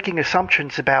you are making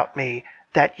assumptions about me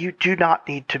that you do not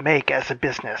need to make as a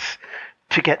business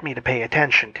to get me to pay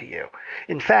attention to you.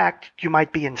 In fact, you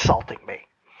might be insulting me.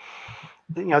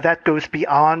 That goes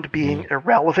beyond being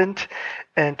irrelevant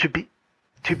and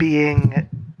to being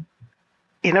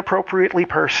inappropriately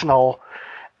personal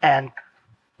and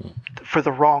for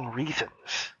the wrong reasons.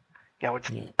 It's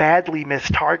badly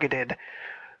mistargeted,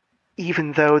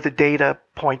 even though the data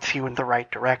points you in the right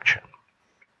direction.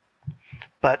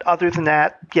 But other than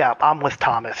that, yeah, I'm with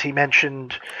Thomas. He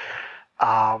mentioned,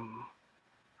 the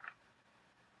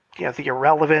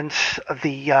irrelevance,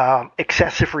 the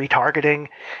excessive retargeting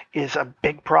is a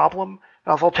big problem.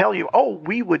 Now, they'll tell you,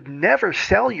 we would never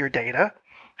sell your data.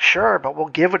 Sure, but we'll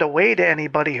give it away to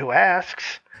anybody who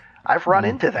asks. I've run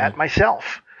into that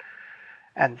myself.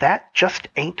 And that just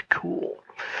ain't cool.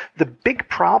 The big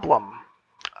problem,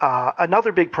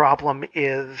 another big problem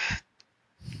is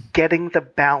getting the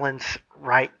balance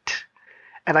right.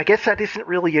 And I guess that isn't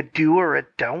really a do or a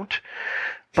don't,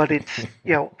 but it's,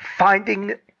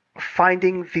 finding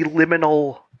the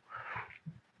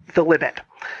limit.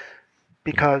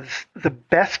 Because the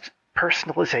best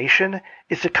personalization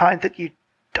is the kind that you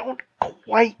don't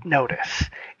quite notice.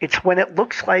 It's when it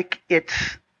looks like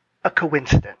it's a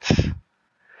coincidence.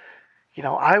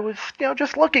 I was,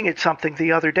 just looking at something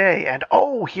the other day and,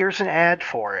 here's an ad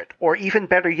for it. Or even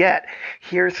better yet,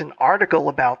 here's an article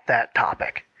about that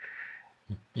topic.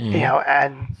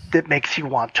 And that makes you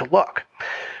want to look.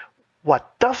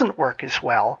 What doesn't work as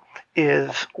well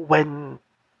is when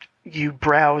you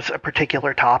browse a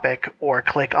particular topic or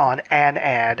click on an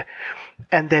ad,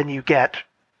 and then you get,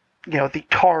 the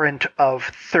torrent of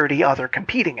 30 other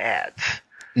competing ads.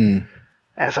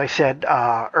 As I said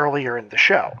earlier in the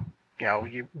show.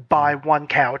 You buy one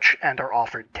couch and are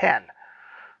offered 10.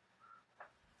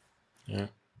 Yeah.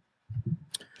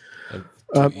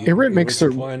 Irit makes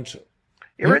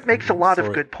a lot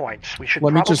of good points. We should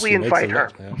probably invite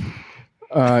her.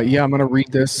 I'm going to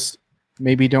read this.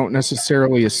 Maybe don't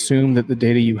necessarily assume that the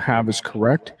data you have is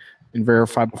correct and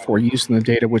verify before using the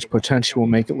data, which potentially will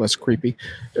make it less creepy.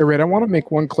 Irit, I want to make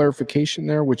one clarification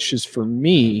there, which is for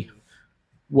me,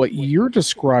 what you're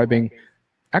describing.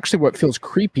 Actually, what feels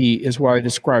creepy is what I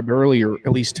described earlier,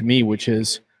 at least to me, which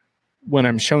is when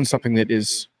I'm shown something that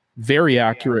is very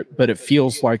accurate, but it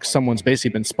feels like someone's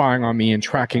basically been spying on me and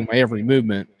tracking my every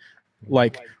movement.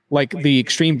 Like the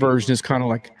extreme version is kind of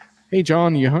like, hey,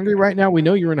 John, you hungry right now? We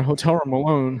know you're in a hotel room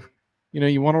alone.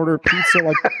 You want to order a pizza?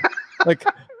 Like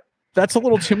that's a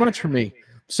little too much for me.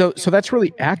 So that's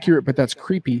really accurate, but that's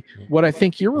creepy. What I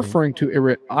think you're referring to,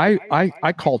 Irit,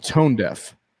 I call tone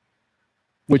deaf.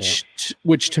 Which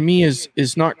to me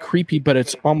is not creepy, but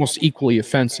it's almost equally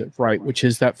offensive, right? Which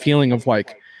is that feeling of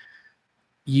like,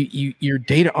 your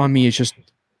data on me is just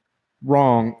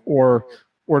wrong, or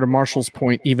to Marshall's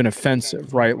point, even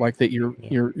offensive, right? Like that you're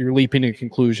leaping to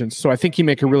conclusions. So I think you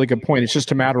make a really good point. It's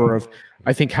just a matter of,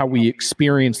 I think, how we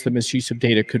experience the misuse of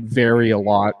data could vary a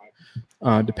lot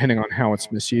depending on how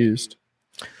it's misused.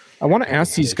 I want to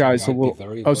ask these guys a little.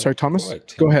 Oh, sorry, Thomas.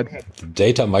 Correct. Go ahead. The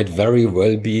data might very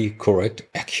well be correct,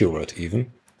 accurate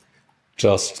even.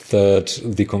 Just that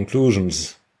the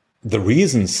conclusions, the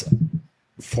reasons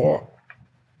for,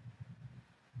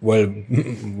 well,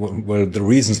 the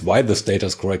reasons why this data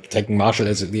is correct. Taking Marshall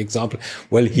as the example.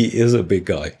 Well, he is a big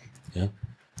guy, yeah,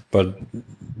 but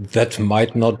that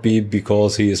might not be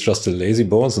because he is just a lazy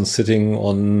bones and sitting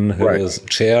on his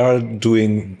chair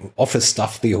doing office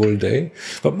stuff the whole day,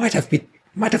 but might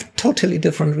have totally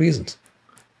different reasons.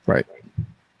 Right.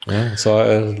 Yeah.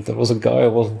 So there was a guy.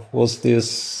 Was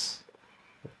this?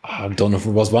 I don't know if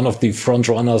it was one of the front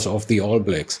runners of the All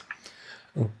Blacks.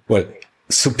 Well,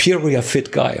 superior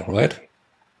fit guy, right?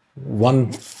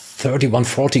 130,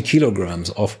 140 kilograms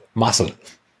of muscle.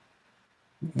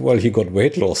 Well, he got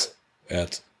weight loss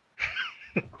at.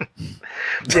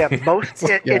 Yeah,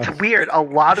 it's weird. A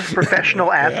lot of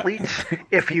professional athletes,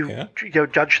 if you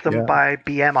judge them by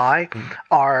BMI,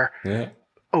 are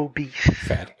obese.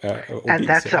 Fat, obese, and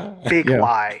that's a big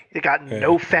lie. They got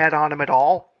no fat on him at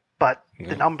all, but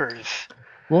the numbers.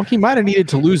 Well, he might have needed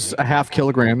to lose a half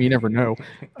kilogram. You never know.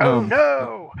 Oh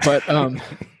no! But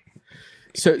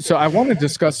so I want to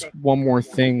discuss one more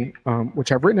thing,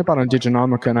 which I've written about on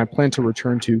Diginomica, and I plan to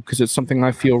return to because it's something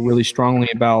I feel really strongly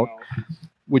about,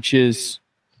 which is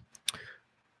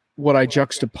what I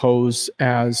juxtapose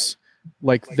as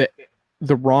like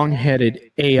the wrong-headed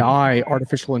AI,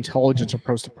 artificial intelligence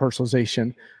approach to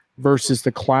personalization versus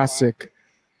the classic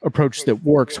approach that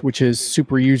works, which is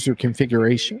super user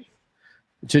configuration.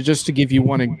 Just to give you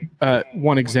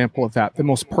one example of that, the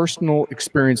most personal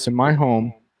experience in my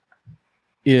home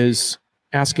is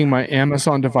asking my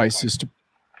Amazon devices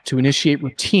to initiate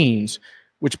routines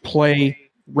which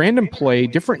random play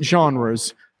different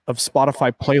genres of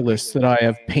Spotify playlists that I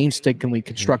have painstakingly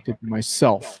constructed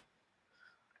myself.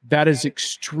 That is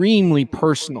extremely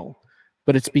personal,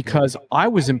 but it's because I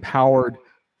was empowered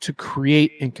to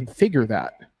create and configure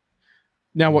that.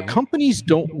 Now, what companies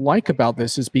don't like about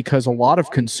this is because a lot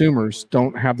of consumers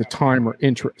don't have the time or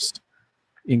interest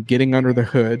in getting under the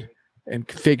hood and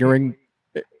configuring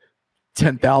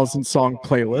 10,000 song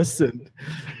playlists and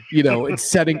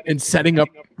setting up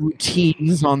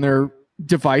routines on their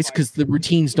device, because the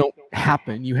routines don't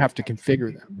happen. You have to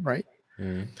configure them, right?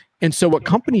 And so what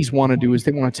companies want to do is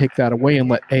they want to take that away and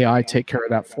let AI take care of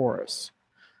that for us.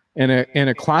 And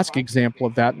a classic example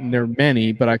of that, and there are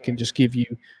many, but I can just give you,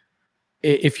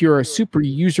 if you're a super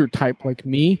user type like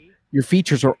me, your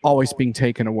features are always being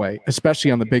taken away,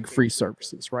 especially on the big free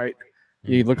services, right?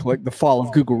 You look like the fall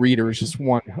of Google Reader is just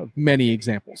one of many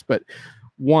examples, but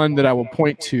one that I will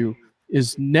point to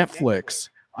is Netflix.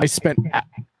 I spent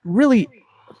really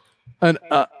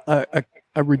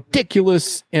a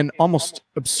ridiculous and almost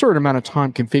absurd amount of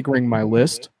time configuring my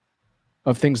list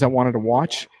of things I wanted to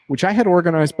watch, which I had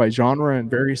organized by genre and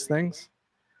various things.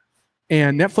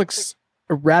 And Netflix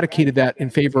eradicated that in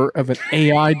favor of an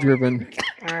AI-driven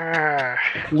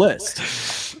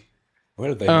list.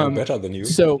 Well, they know better than you.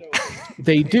 So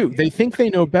they do. They think they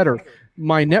know better.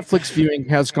 My Netflix viewing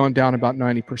has gone down about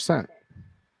 90%.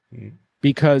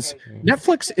 Because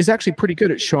Netflix is actually pretty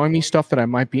good at showing me stuff that I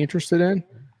might be interested in,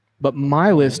 but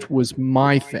my list was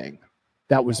my thing.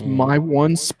 That was my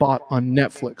one spot on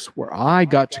Netflix where I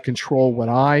got to control what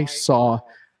I saw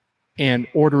and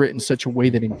order it in such a way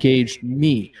that engaged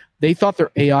me. They thought their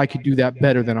AI could do that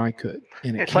better than I could.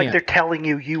 And it's like they're telling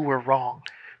you were wrong.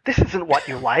 This isn't what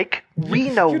you like. We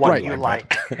know what you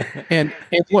like. And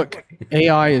look,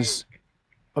 AI is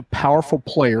a powerful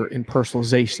player in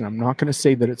personalization. I'm not going to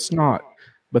say that it's not,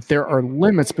 but there are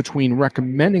limits between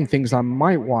recommending things I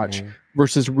might watch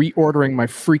versus reordering my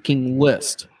freaking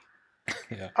list.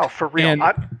 Oh, for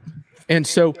real. And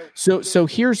so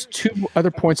here's two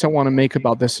other points I want to make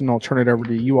about this, and I'll turn it over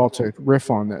to you all to riff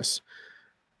on this.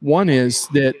 One is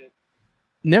that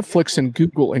Netflix and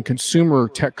Google and consumer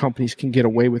tech companies can get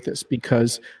away with this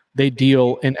because they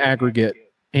deal in aggregate,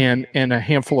 and a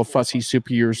handful of fussy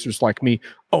super users like me,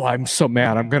 oh, I'm so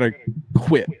mad, I'm going to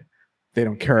quit. They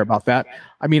don't care about that.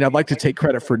 I mean, I'd like to take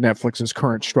credit for Netflix's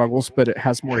current struggles, but it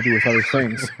has more to do with other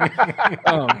things.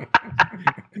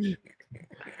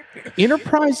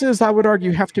 Enterprises, I would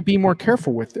argue, have to be more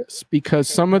careful with this because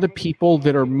some of the people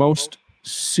that are most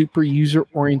super user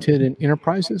oriented in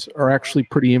enterprises are actually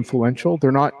pretty influential.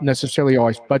 They're not necessarily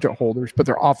always budget holders, but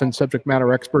they're often subject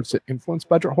matter experts that influence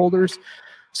budget holders.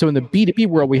 So in the B2B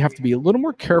world, we have to be a little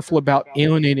more careful about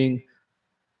alienating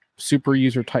super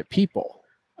user type people.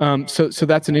 So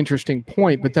that's an interesting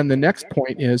point. But then the next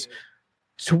point is,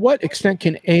 to what extent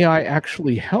can AI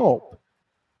actually help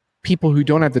people who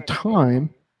don't have the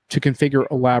time to configure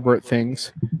elaborate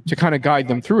things to kind of guide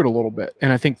them through it a little bit.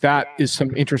 And I think that is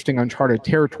some interesting uncharted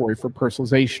territory for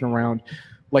personalization around,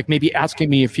 like maybe asking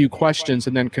me a few questions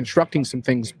and then constructing some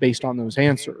things based on those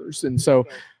answers. And so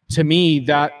to me,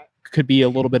 that could be a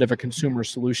little bit of a consumer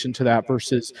solution to that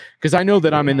versus, because I know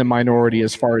that I'm in the minority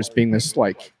as far as being this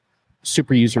like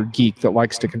super user geek that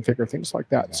likes to configure things like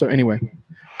that. So anyway,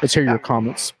 let's hear your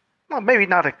comments. Well, maybe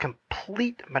not a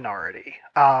complete minority.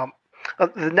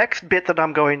 The next bit that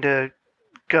I'm going to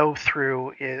go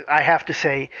through is, I have to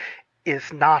say,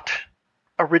 is not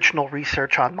original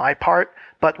research on my part,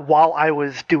 but while I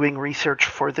was doing research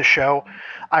for the show,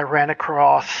 I ran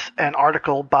across an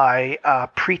article by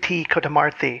Preeti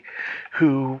Kodamarthi,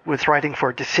 who was writing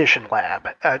for Decision Lab,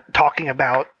 talking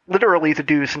about literally the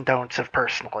do's and don'ts of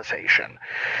personalization.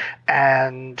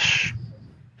 And,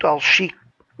 well, she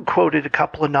quoted a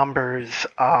couple of numbers,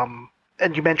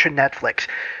 and you mentioned Netflix.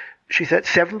 She said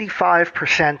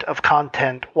 75% of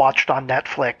content watched on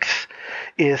Netflix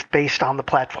is based on the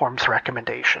platform's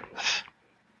recommendations.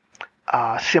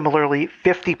 Similarly,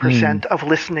 50% of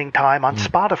listening time on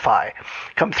Spotify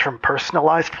comes from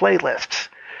personalized playlists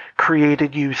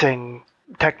created using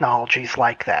technologies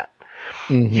like that.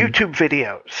 YouTube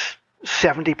videos,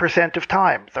 70% of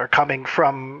time, they're coming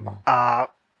from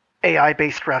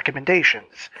AI-based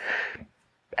recommendations.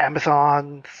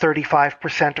 Amazon,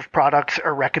 35% of products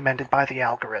are recommended by the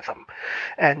algorithm.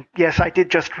 And yes, I did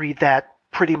just read that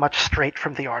pretty much straight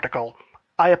from the article.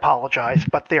 I apologize,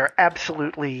 but they're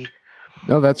absolutely...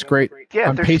 No, that's great.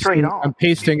 Yeah, they're straight on. I'm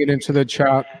pasting it into the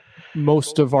chat.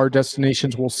 Most of our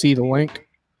destinations will see the link.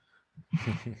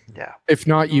 Yeah. If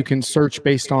not, you can search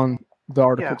based on the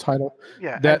article title.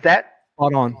 Yeah, that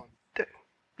spot on.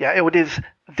 Yeah, it is.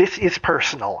 This is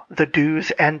personal. The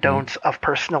do's and don'ts of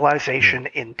personalization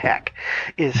in tech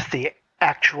is the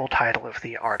actual title of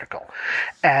the article.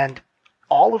 And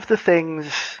all of the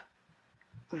things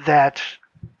that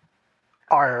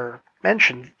are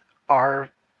mentioned are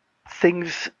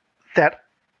things that,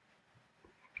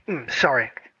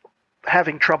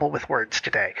 having trouble with words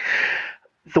today.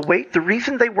 The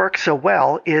reason they work so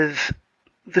well is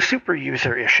the super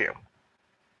user issue.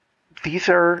 These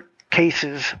are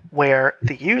cases where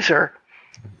the user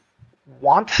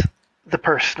wants the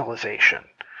personalization.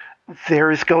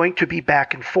 There is going to be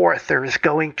back and forth. There is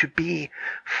going to be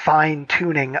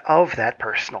fine-tuning of that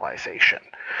personalization.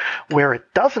 Where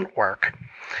it doesn't work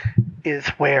is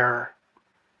where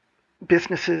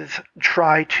businesses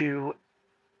try to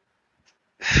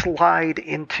slide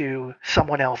into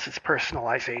someone else's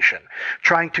personalization,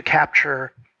 trying to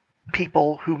capture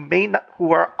people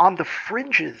who are on the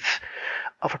fringes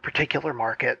of a particular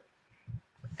market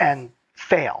and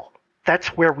fail. That's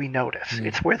where we notice.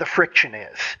 It's where the friction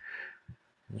is.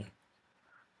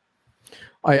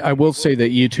 I will say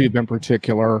that YouTube in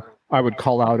particular, I would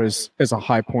call out as a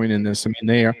high point in this. I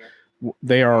mean,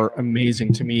 they are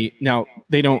amazing to me. Now,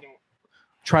 they don't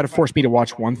try to force me to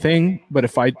watch one thing, but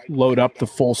if I load up the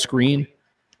full screen,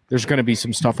 there's going to be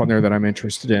some stuff on there that I'm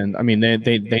interested in. I mean,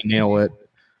 they nail it.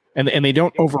 And they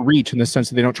don't overreach in the sense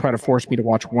that they don't try to force me to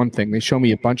watch one thing. They show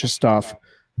me a bunch of stuff,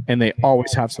 and they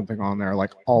always have something on there,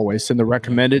 like always. And the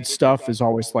recommended stuff is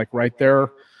always like right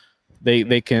there.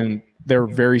 They're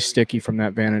very sticky from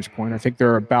that vantage point. I think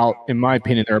they're about, in my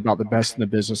opinion, they're about the best in the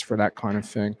business for that kind of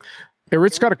thing.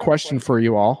 Erit's got a question for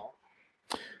you all.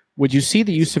 Would you see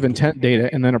the use of intent data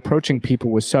and then approaching people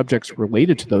with subjects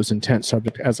related to those intent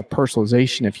subjects as a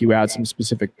personalization if you add some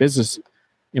specific business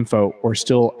info, or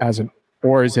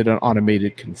is it an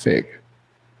automated config?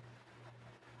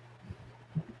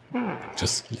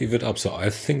 Just leave it up. So I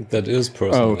think that is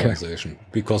personalization,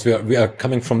 because we are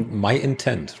coming from my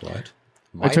intent, right?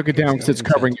 I took it down because it's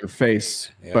covering your face,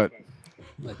 but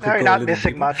now you're not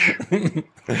missing much.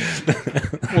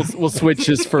 We'll switch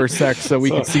this for a sec so we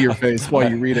can see your face while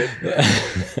you read it.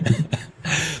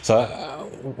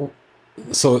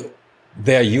 So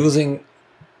they're using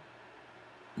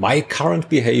my current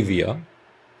behavior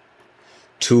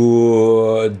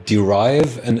to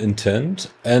derive an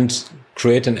intent and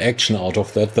create an action out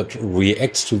of that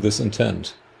reacts to this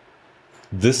intent.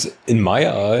 This, in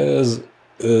my eyes,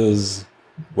 is,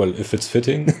 well, if it's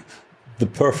fitting, the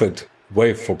perfect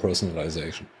way for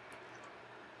personalization.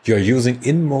 You're using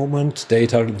in-moment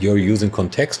data, you're using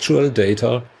contextual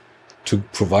data to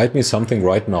provide me something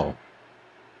right now.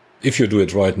 If you do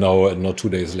it right now and not 2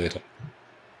 days later.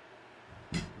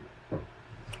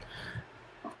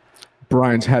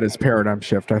 Brian's had his paradigm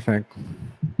shift, I think.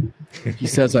 He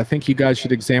says, I think you guys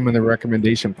should examine the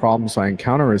recommendation problems I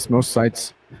encounter, as most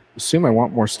sites assume I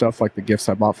want more stuff like the gifts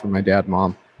I bought for my dad and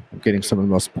mom. I'm getting some of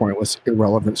the most pointless,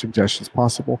 irrelevant suggestions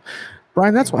possible.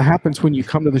 Brian, that's what happens when you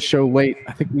come to the show late.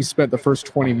 I think we spent the first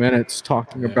 20 minutes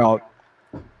talking about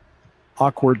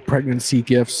awkward pregnancy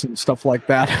gifts and stuff like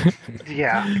that.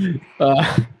 Yeah.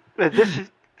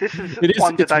 This is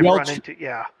one that I've run into.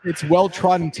 Yeah. It's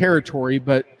well-trodden territory,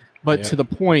 but to the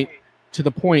point,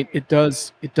 it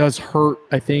does hurt.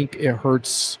 I think it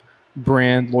hurts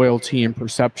brand loyalty and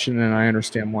perception, and I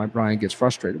understand why Brian gets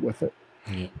frustrated with it.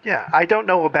 Yeah, I don't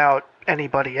know about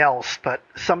anybody else, but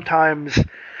sometimes,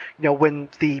 when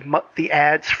the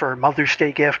ads for Mother's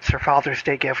Day gifts or Father's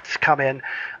Day gifts come in,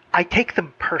 I take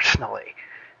them personally.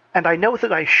 And I know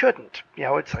that I shouldn't.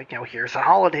 It's like, here's a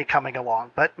holiday coming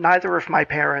along, but neither of my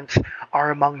parents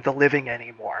are among the living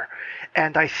anymore.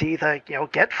 And I see the,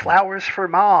 get flowers for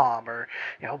mom, or,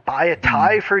 buy a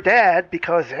tie for dad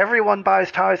because everyone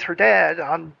buys ties for dad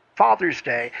on Father's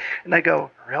Day. And I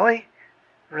go, really?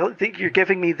 Really think you're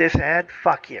giving me this ad?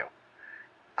 Fuck you.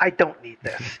 I don't need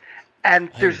this. And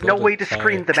there's no way to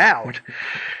screen them out.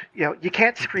 You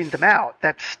can't screen them out.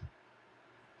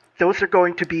 Those are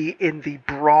going to be in the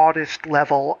broadest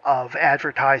level of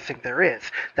advertising there is.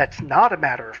 That's not a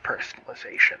matter of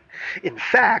personalization. In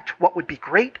fact, what would be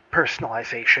great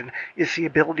personalization is the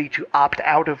ability to opt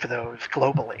out of those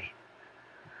globally.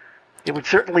 It would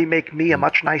certainly make me a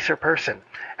much nicer person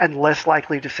and less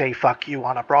likely to say fuck you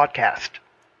on a broadcast.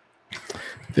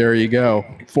 There you go.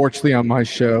 Fortunately, on my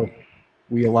show,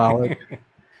 we allow it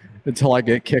until I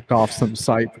get kicked off some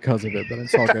site because of it, but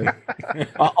it's all good.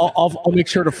 I'll make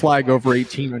sure to flag over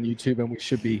 18 on YouTube, and we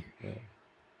should be.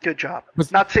 Good job.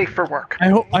 It's not safe for work. I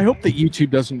hope that YouTube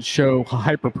doesn't show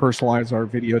hyper-personalize our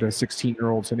video to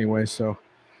 16-year-olds anyway. So,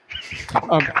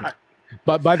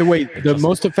 but by the way, the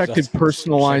most effective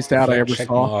personalized ad I ever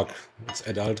saw. It's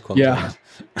adult content.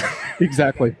 Yeah,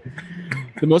 exactly.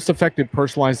 The most effective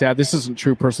personalized ad. This isn't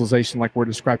true personalization like we're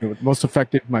describing it. The most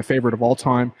effective, my favorite of all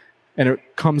time. And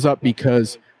it comes up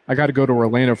because I got to go to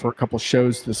Orlando for a couple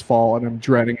shows this fall, and I'm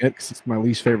dreading it because it's my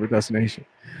least favorite destination.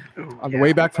 On the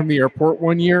way back from the airport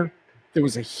one year, there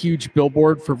was a huge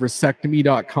billboard for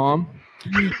vasectomy.com.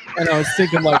 And I was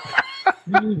thinking, like,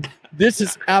 this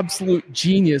is absolute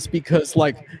genius because,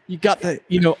 like, you got the,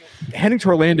 heading to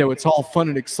Orlando, it's all fun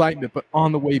and excitement, but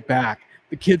on the way back,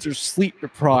 the kids are sleep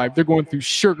deprived. They're going through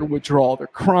sugar withdrawal. They're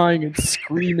crying and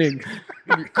screaming.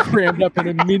 And you're crammed up in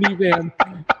a minivan.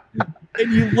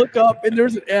 And you look up and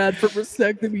there's an ad for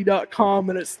vasectomy.com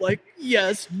and it's like,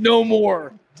 yes, no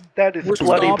more. That is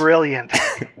bloody brilliant.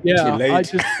 Yeah, I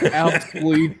just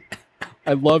absolutely,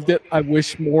 I loved it. I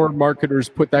wish more marketers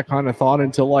put that kind of thought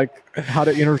into like how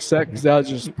to intersect, because that was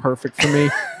just perfect for me.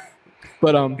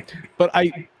 But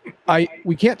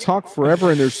we can't talk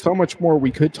forever, and there's so much more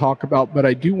we could talk about, but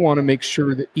I do want to make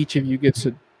sure that each of you gets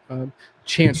a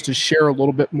chance to share a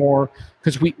little bit more,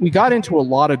 because we got into a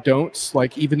lot of don'ts,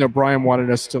 like even though Brian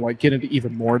wanted us to like get into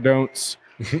even more don'ts,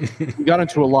 we got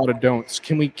into a lot of don'ts.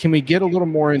 Can we get a little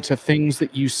more into things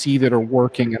that you see that are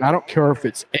working? And I don't care if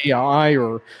it's AI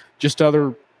or just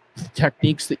other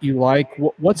techniques that you like.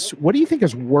 What do you think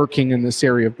is working in this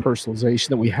area of personalization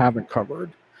that we haven't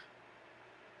covered?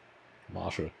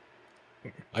 Marshall.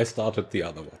 I started the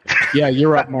other one. Yeah,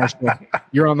 you're up, Marshall.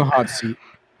 You're on the hot seat.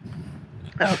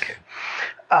 Okay.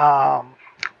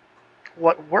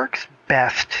 What works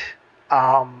best,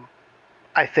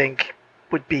 I think,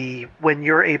 would be when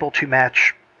you're able to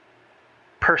match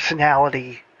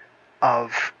personality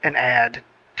of an ad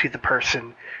to the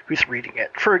person who's reading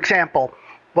it. For example,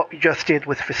 what we just did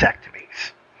with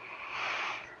vasectomies.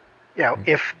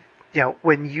 If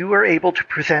when you are able to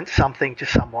present something to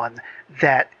someone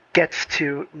that gets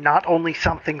to not only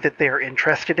something that they're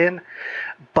interested in,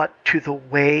 but to the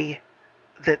way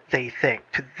that they think,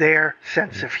 to their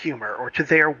sense of humor, or to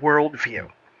their worldview.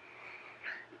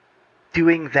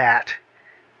 Doing that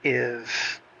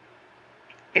it's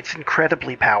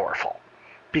incredibly powerful,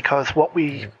 because what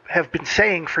we have been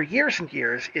saying for years and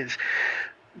years is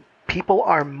people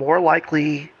are more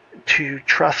likely to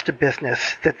trust a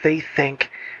business that they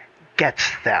think gets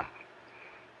them,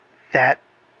 that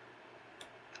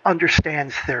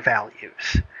understands their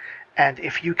values. And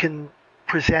if you can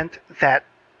present that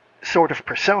sort of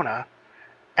persona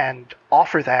and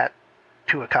offer that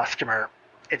to a customer,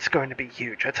 it's going to be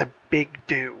huge. That's a big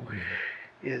do,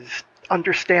 is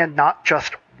understand not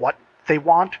just what they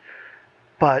want,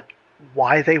 but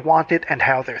why they want it and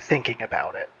how they're thinking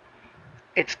about it.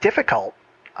 It's difficult.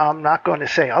 I'm not going to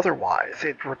say otherwise.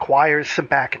 It requires some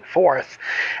back and forth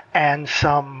and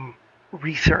some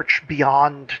research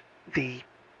beyond the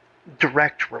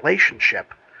direct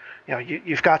relationship.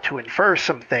 You've got to infer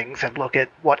some things and look at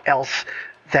what else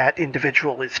that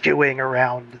individual is doing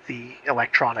around the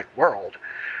electronic world.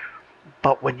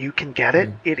 But when you can get it,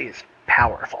 it is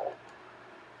powerful.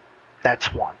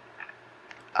 That's one.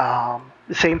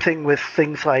 The same thing with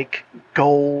things like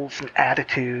goals and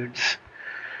attitudes.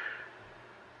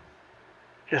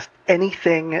 Just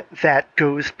anything that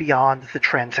goes beyond the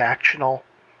transactional,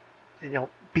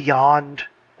 beyond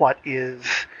what is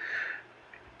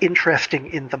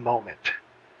interesting in the moment.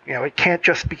 It can't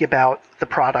just be about the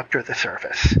product or the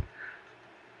service.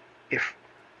 If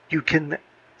you can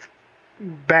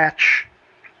match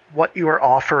what you are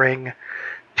offering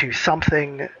to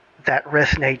something that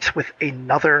resonates with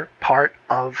another part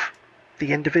of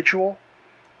the individual,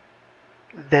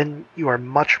 then you are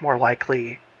much more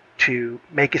likely to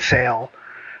make a sale,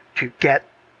 to get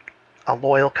a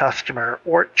loyal customer,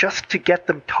 or just to get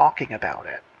them talking about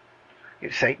it.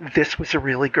 You say, this was a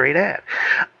really great ad.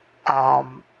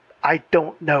 I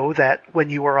don't know that when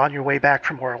you were on your way back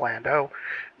from Orlando,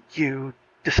 you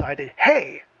decided,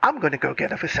 hey, I'm going to go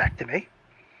get a vasectomy.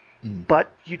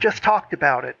 But you just talked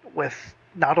about it with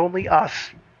not only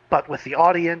us, but with the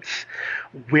audience.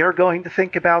 We're going to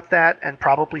think about that and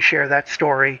probably share that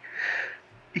story.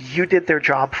 You did their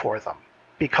job for them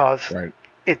because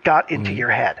it got into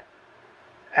your head.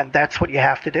 And that's what you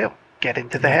have to do, get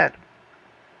into the head.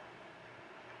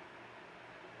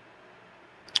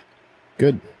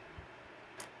 Good.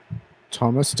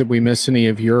 Thomas, did we miss any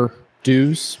of your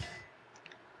dues?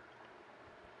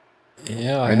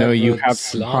 Yeah, I know you have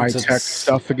some high-tech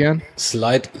stuff again.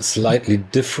 Slightly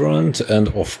different, and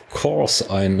of course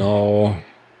I now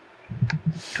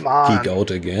Come on, geek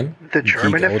out again. The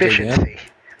German efficiency.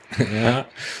 Yeah.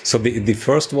 So the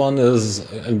first one is,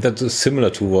 and that is similar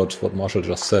to what Marshall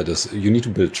just said, is you need to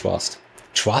build trust.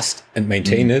 Trust and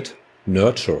maintain it,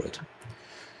 nurture it.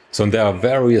 So there are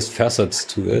various facets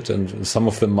to it, and some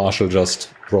of them Marshall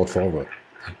just brought forward.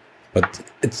 But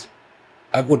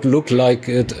I would look like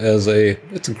it as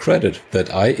it's a credit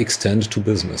that I extend to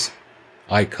business.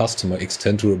 I, customer,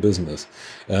 extend to a business.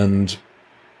 And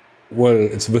well,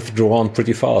 it's withdrawn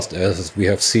pretty fast, as we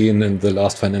have seen in the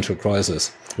last financial crisis,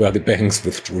 where the banks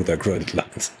withdrew their credit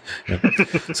lines.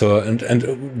 So,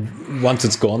 and once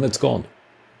it's gone, it's gone.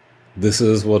 This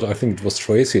is what I think it was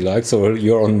Tracy like. So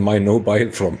you're on my no buy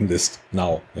from list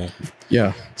now.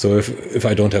 Yeah. So if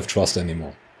I don't have trust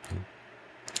anymore.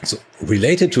 So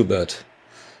related to that,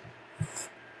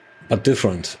 but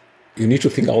different, you need to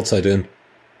think outside in.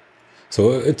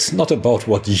 So it's not about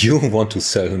what you want to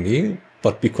sell me,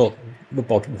 but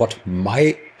about what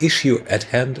my issue at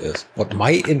hand is, what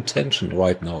my intention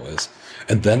right now is,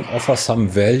 and then offer some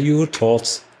value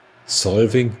towards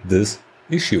solving this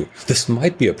issue. This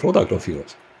might be a product of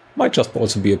yours, might just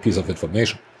also be a piece of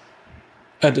information,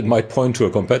 and it might point to a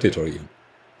competitor even.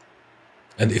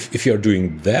 And if you're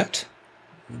doing that,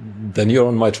 then you're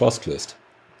on my trust list.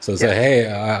 So say, hey,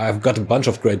 I've got a bunch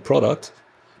of great products,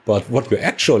 but what you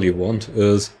actually want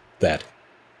is that.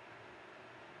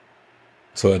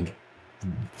 So, and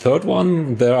third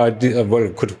one, there I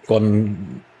could have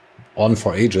gone on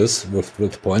for ages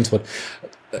with points, but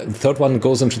the third one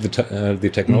goes into the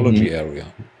technology area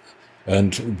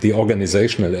and the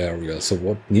organizational area. So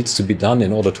what needs to be done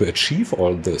in order to achieve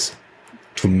all this,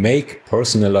 to make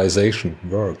personalization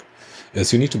work,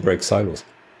 is you need to break silos.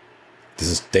 This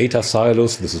is data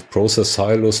silos, this is process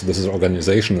silos, this is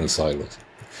organizational silos.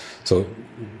 So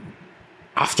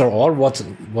after all, what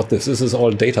this is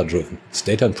all data driven. It's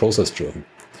data and process driven.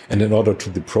 And in order for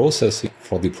the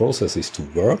processes to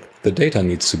work, the data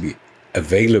needs to be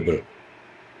available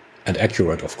and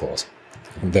accurate, of course.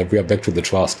 And then we are back to the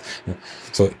trust.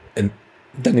 So, and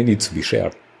then it needs to be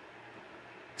shared.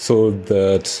 So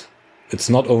that it's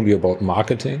not only about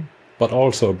marketing, but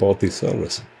also about the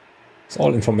service. It's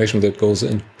all information that goes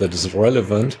in that is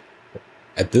relevant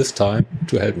at this time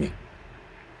to help me.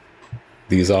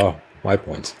 These are my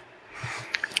points.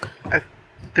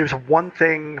 There's one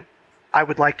thing I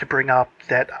would like to bring up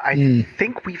that I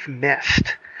think we've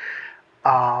missed,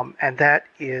 and that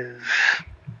is,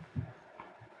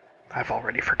 I've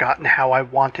already forgotten how I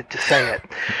wanted to say it,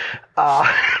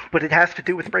 but it has to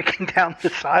do with breaking down the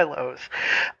silos.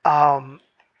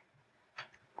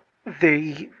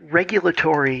 The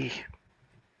regulatory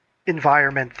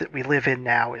environment that we live in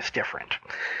now is different.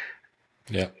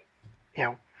 Yeah.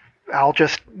 I'll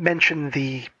just mention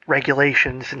the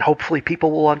regulations and hopefully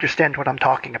people will understand what I'm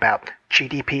talking about.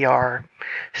 GDPR,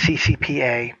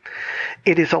 CCPA.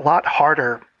 It is a lot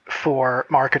harder for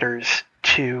marketers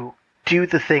to do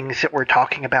the things that we're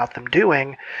talking about them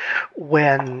doing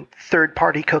when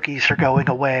third-party cookies are going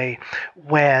away,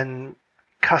 when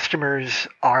customers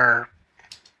are,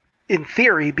 in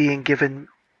theory, being given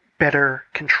better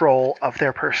control of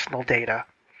their personal data.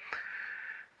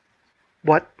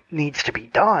 What needs to be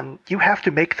done, you have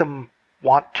to make them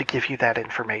want to give you that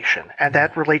information. And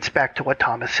that relates back to what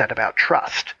Thomas said about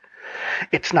trust.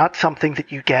 It's not something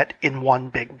that you get in one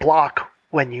big block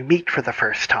when you meet for the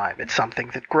first time. It's something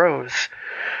that grows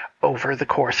over the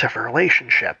course of a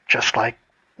relationship, just like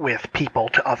with people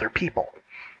to other people.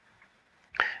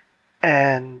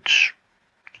 And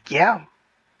yeah,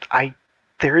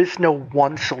 there is no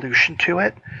one solution to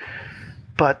it,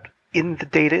 but in the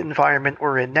data environment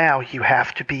we're in now, you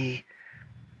have to be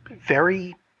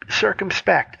very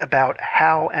circumspect about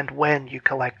how and when you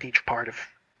collect each part of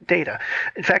data.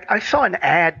 In fact, I saw an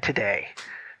ad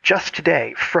just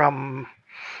today, from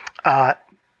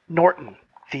Norton,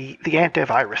 the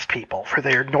antivirus people, for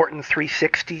their Norton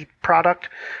 360 product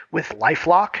with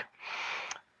LifeLock.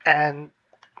 And,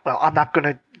 well, I'm not going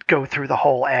to go through the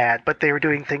whole ad, but they were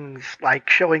doing things like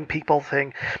showing people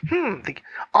saying, the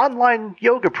online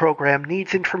yoga program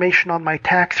needs information on my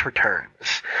tax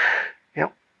returns. You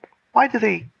know, why do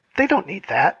they don't need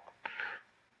that.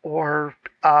 Or,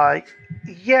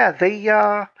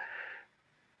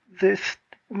 this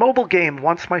mobile game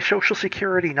wants my social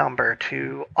security number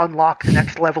to unlock the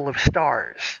next level of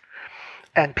stars.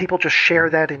 And people just share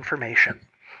that information.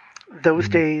 Those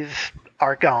days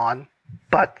are gone,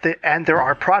 and there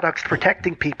are products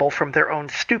protecting people from their own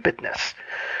stupidness.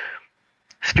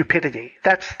 Stupidity,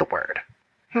 that's the word.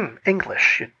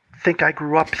 English. You'd think I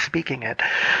grew up speaking it.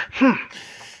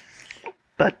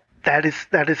 But that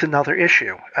is another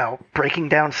issue. Breaking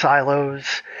down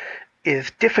silos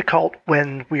is difficult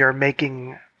when we are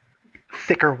making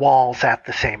thicker walls at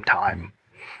the same time.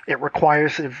 It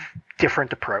requires a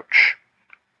different approach.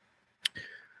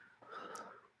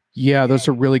 Yeah, those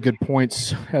are really good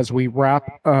points. As we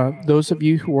wrap, those of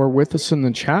you who are with us in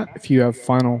the chat, if you have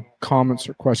final comments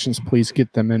or questions, please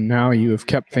get them in now. You have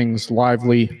kept things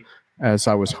lively, as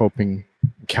I was hoping,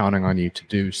 counting on you to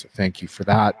do. So thank you for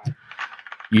that.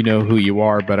 You know who you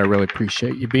are, but I really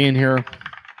appreciate you being here.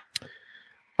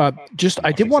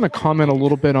 I did want to comment a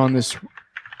little bit on this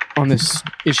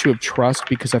issue of trust,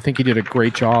 because I think you did a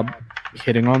great job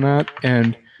hitting on that.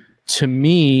 And to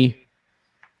me,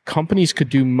 companies could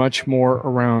do much more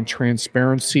around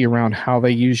transparency around how they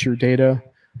use your data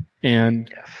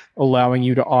and allowing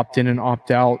you to opt in and opt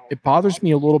out. It bothers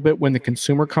me a little bit when the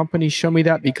consumer companies show me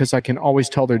that, because I can always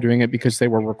tell they're doing it because they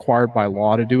were required by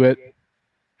law to do it.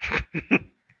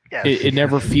 Yes. It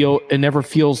never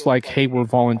feels like, hey, we're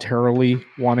voluntarily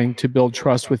wanting to build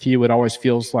trust with you. It always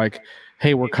feels like,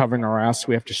 hey, we're covering our ass, so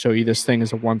we have to show you this thing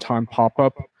as a one-time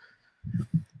pop-up.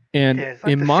 And it's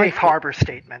like the safe harbor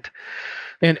statement.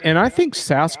 And I think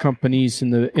SaaS companies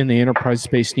in the enterprise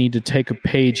space need to take a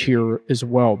page here as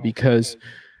well, because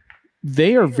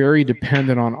they are very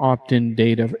dependent on opt-in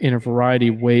data in a variety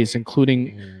of ways,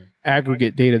 including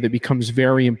aggregate data that becomes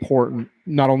very important,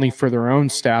 not only for their own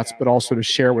stats, but also to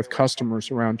share with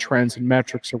customers around trends and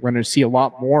metrics. We're going to see a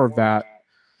lot more of that.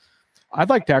 I'd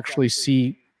like to actually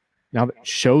see, now that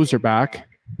shows are back,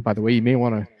 by the way, you may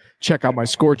want to check out my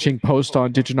scorching post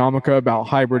on Diginomica about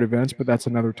hybrid events, but that's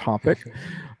another topic.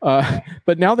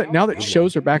 But now that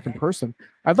shows are back in person,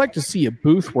 I'd like to see a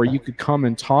booth where you could come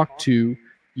and talk to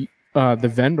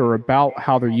the vendor about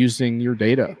how they're using your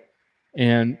data,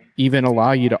 and even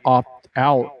allow you to opt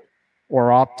out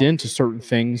or opt into certain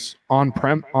things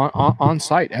on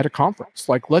site at a conference.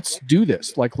 Like, let's do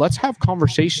this. Like, let's have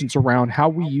conversations around how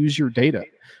we use your data.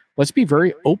 Let's be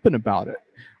very open about it.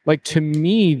 Like, to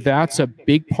me, that's a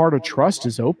big part of trust,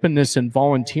 is openness and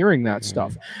volunteering that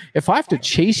stuff. If I have to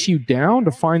chase you down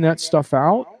to find that stuff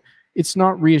out, it's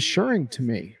not reassuring to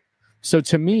me. So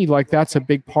to me, like, that's a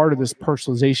big part of this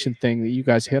personalization thing that you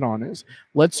guys hit on, is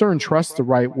let's earn trust the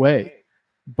right way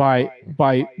by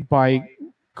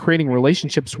creating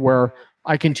relationships where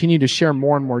I continue to share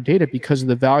more and more data because of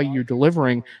the value you're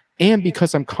delivering, and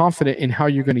because I'm confident in how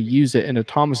you're going to use it. And to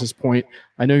Thomas's point,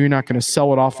 I know you're not going to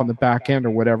sell it off on the back end or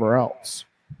whatever else.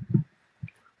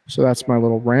 So that's my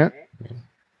little rant.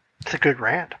 It's a good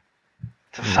rant.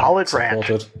 It's a solid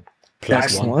rant.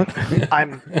 Excellent.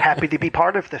 I'm happy to be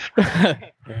part of this.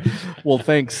 Well,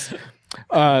 thanks.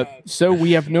 So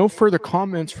we have no further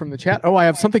comments from the chat. Oh, I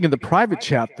have something in the private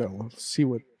chat, though. Let's see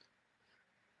what.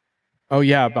 Oh,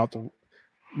 yeah, about the.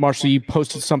 Marshall, you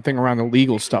posted something around the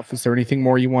legal stuff. Is there anything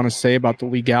more you want to say about the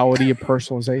legality of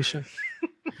personalization?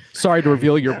 Sorry to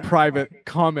reveal your private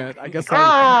comment. I guess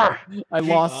I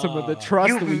lost some of the trust.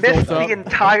 You've that we missed built up. the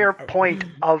entire point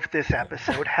of this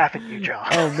episode, haven't you, John?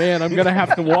 Oh, man, I'm going to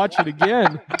have to watch it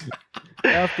again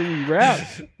after we wrap.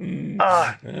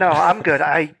 No, I'm good.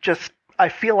 I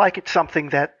feel like it's something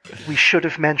that we should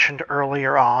have mentioned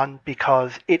earlier on,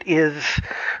 because it is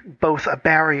both a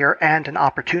barrier and an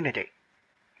opportunity.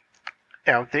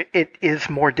 You know, it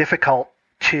is more difficult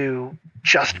to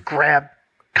just grab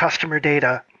customer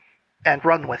data and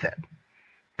run with it,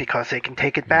 because they can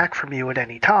take it back from you at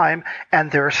any time,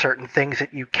 and there are certain things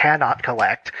that you cannot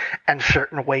collect and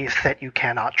certain ways that you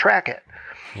cannot track it.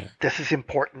 Yeah. This is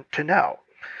important to know.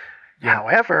 Yeah.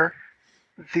 However,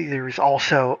 there's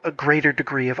also a greater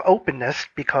degree of openness,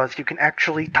 because you can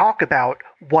actually talk about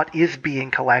what is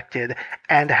being collected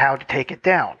and how to take it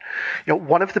down.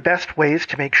 One of the best ways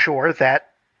to make sure that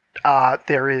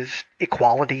there is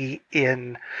equality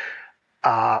in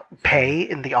pay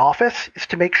in the office is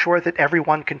to make sure that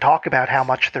everyone can talk about how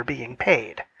much they're being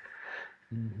paid.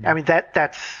 Mm-hmm. I mean,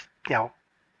 that's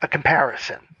a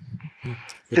comparison. Which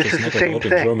This is is not the same allowed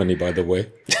in thing. Germany, by the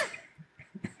way.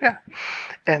 Yeah.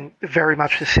 And very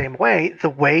much the same way, the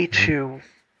way to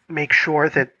make sure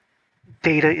that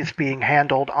data is being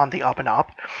handled on the up and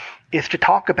up is to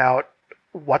talk about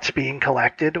what's being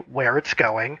collected, where it's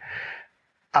going,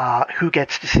 who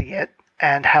gets to see it,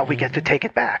 and how we get to take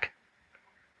it back.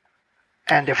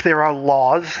 And if there are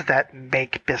laws that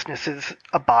make businesses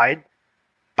abide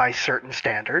by certain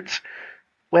standards,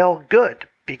 well, good,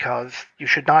 because you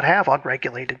should not have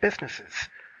unregulated businesses.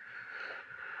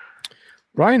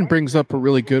 Brian brings up a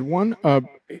really good one.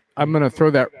 I'm going to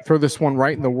throw this one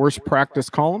right in the worst practice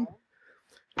column.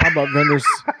 How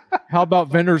about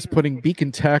vendors putting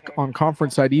beacon tech on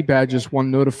conference ID badges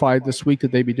when notified this week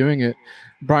that they'd be doing it?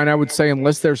 Brian, I would say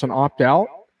unless there's an opt-out,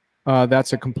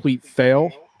 that's a complete fail.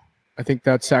 I think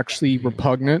that's actually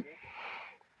repugnant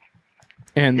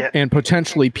and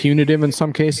potentially punitive in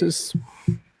some cases.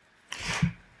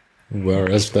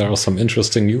 Whereas there are some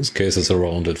interesting use cases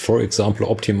around it. For example,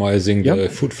 optimizing the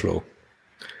food flow.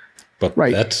 But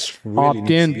that really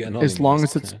opt-in, as long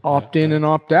as it's opt-in and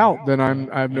opt-out, then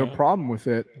I have no problem with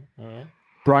it.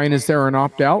 Brian, is there an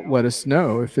opt-out? Let us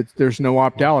know. If there's no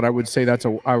opt-out, I would say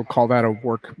I would call that a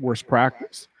worst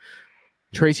practice.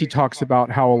 Tracy talks about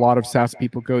how a lot of SaaS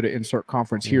people go to insert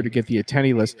conference here to get the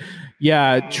attendee list.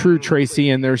 Yeah, true, Tracy.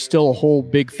 And there's still a whole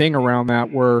big thing around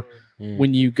that where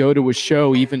when you go to a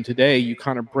show, even today, you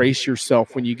kind of brace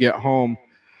yourself when you get home.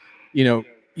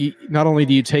 Not only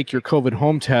do you take your COVID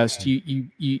home test,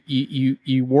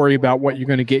 you worry about what you're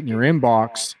going to get in your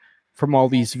inbox from all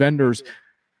these vendors.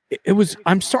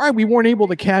 I'm sorry we weren't able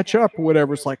to catch up or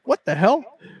whatever. It's like, what the hell?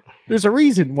 There's a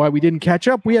reason why we didn't catch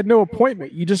up. We had no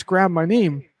appointment. You just grabbed my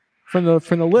name from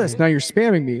the list. Now you're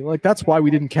spamming me. Like, that's why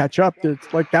we didn't catch up.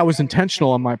 It's like that was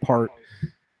intentional on my part.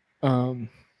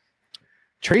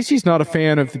 Tracy's not a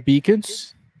fan of the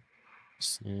beacons.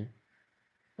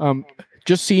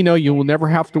 Just so you know, you will never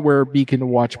have to wear a beacon to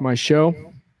watch my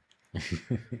show.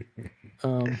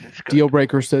 Deal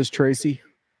breaker, says Tracy.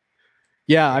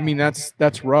 Yeah, I mean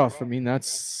that's rough. I mean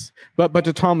but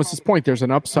to Thomas's point, there's an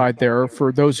upside there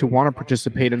for those who want to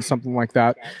participate in something like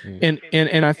that.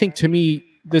 And I think, to me,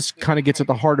 this kind of gets at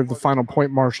the heart of the final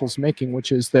point Marshall's making,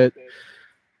 which is that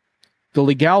the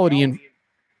legality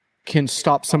can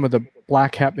stop some of the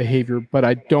black hat behavior, but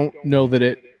I don't know that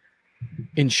it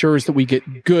ensures that we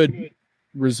get good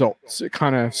results. It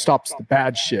kind of stops the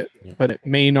bad shit, but it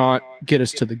may not get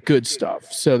us to the good stuff.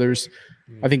 So there's,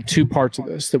 I think, two parts of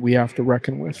this that we have to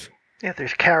reckon with. Yeah,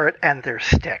 there's carrot and there's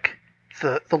stick.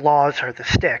 The laws are the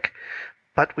stick,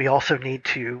 but we also need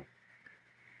to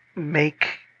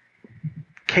make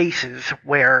cases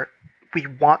where we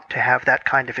want to have that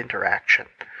kind of interaction.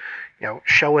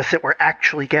 Show us that we're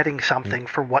actually getting something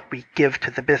for what we give to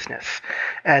the business,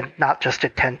 and not just a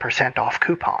 10% off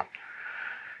coupon.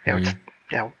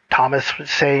 Thomas was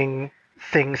saying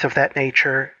things of that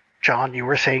nature. John, you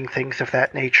were saying things of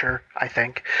that nature, I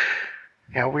think.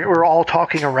 We were all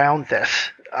talking around this.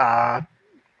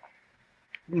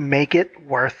 Make it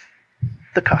worth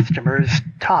the customer's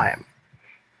time,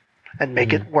 and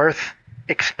make it worth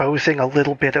exposing a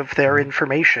little bit of their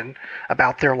information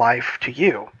about their life to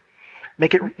you.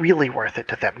 Make it really worth it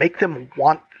to them. Make them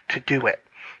want to do it,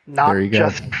 not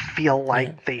just feel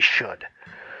like they should.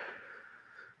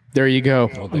 There you go.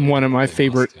 One of my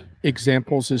favorite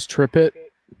examples is TripIt.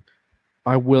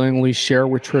 I willingly share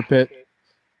with TripIt,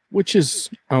 which is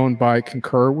owned by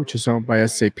Concur, which is owned by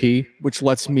SAP, which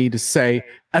lets me to say,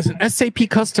 as an SAP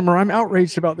customer, I'm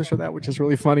outraged about this or that, which is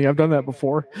really funny. I've done that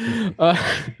before.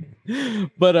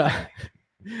 But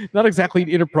not exactly an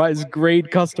enterprise grade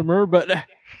customer, but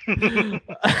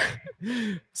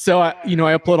so I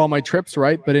upload all my trips,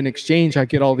 right? But in exchange, I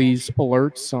get all these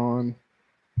alerts on,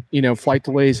 flight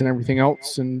delays and everything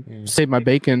else, and save my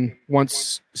bacon.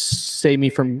 Once save me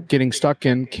from getting stuck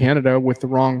in Canada with the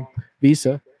wrong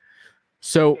visa.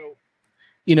 So,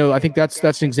 I think that's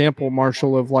an example,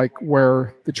 Marshall, of like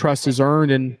where the trust is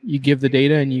earned and you give the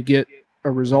data and you get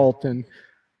a result. And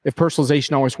If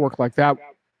personalization always worked like that,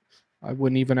 I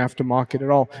wouldn't even have to mock it at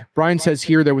all. Brian says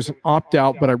here there was an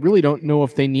opt-out, but I really don't know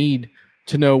if they need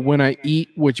to know when I eat,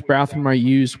 which bathroom I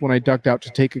use when I ducked out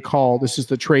to take a call. This is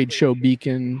the trade show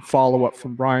beacon follow-up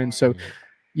from Brian. So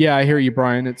yeah, I hear you,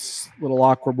 Brian. It's a little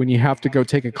awkward when you have to go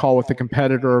take a call with a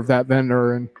competitor of that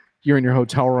vendor and you're in your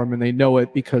hotel room and they know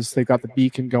it because they've got the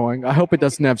beacon going. I hope it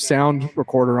doesn't have sound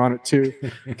recorder on it too.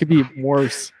 It could be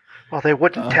worse. Well, they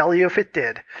wouldn't tell you if it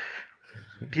did.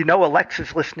 You know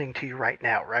Alexa's listening to you right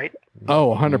now, right?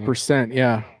 Oh, 100%.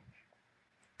 Yeah.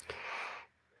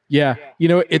 Yeah. You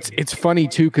know, it's funny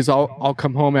too, because I'll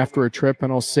come home after a trip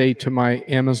and I'll say to my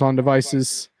Amazon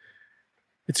devices,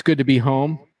 it's good to be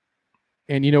home.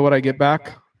 And you know what I get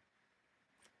back?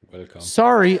 Welcome.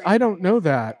 Sorry, I don't know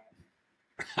that.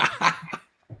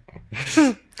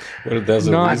 Well, there's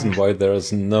a reason why there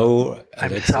is no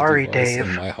Alexa sorry, device Dave.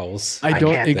 in my house. I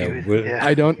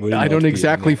don't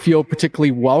exactly feel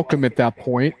particularly welcome at that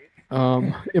point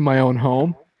in my own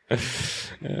home.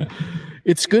 Yeah.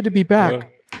 It's good to be back.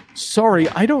 Sorry,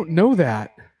 I don't know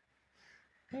that.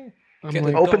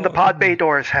 Open the pod bay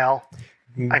doors, Hal.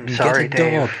 I'm sorry,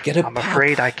 Dave. I'm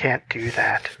afraid I can't do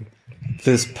that.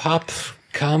 This pup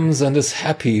comes and is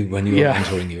happy when you're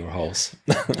entering your house.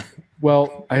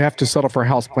 Well, I have to settle for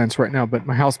houseplants right now, but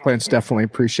my houseplants definitely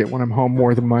appreciate when I'm home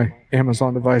more than my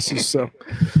Amazon devices.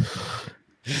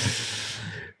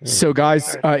 So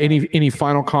guys, any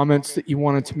final comments that you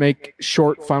wanted to make?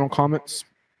 Short final comments?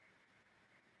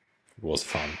 It was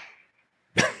fun.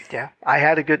 Yeah, I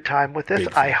had a good time with this.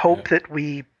 I hope that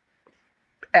we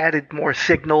added more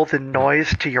signal than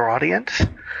noise to your audience.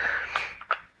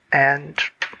 And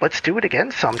let's do it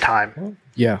again sometime.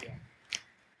 Yeah.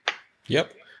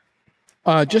 Yep.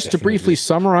 Just to briefly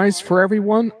summarize for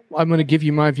everyone, I'm going to give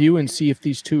you my view and see if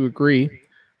these two agree.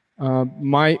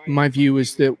 My view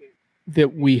is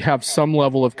that we have some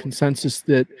level of consensus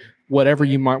that whatever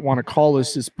you might want to call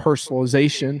this is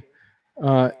personalization.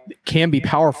 Can be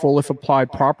powerful if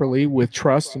applied properly with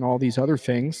trust and all these other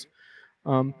things.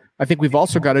 I think we've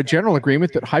also got a general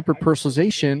agreement that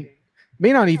hyper-personalization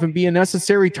may not even be a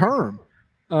necessary term.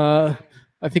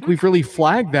 I think we've really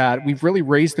flagged that. We've really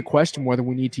raised the question whether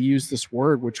we need to use this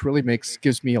word, which really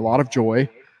gives me a lot of joy.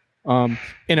 And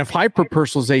if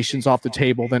hyper-personalization is off the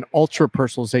table, then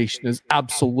ultra-personalization is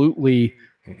absolutely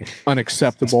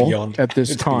unacceptable at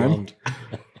this time.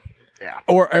 Yeah.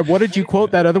 Or what did you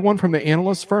quote that other one from the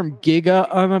analyst firm?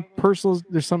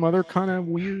 There's some other kind of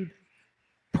weird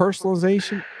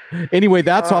personalization. Anyway,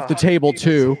 that's off the table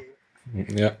too.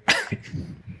 Yeah.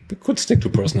 We could stick to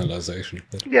personalization.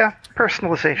 Yeah,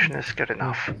 personalization is good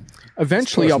enough.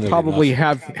 Eventually, I'll probably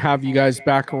have you guys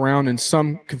back around in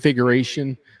some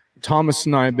configuration. Thomas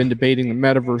and I have been debating the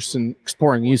metaverse and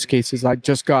exploring use cases. I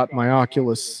just got my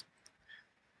Oculus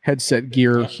headset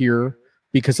gear here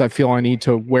because I feel I need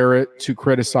to wear it to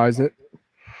criticize it.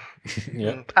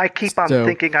 Yeah. I keep on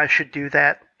thinking I should do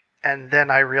that, and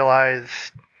then I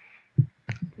realize,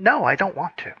 no, I don't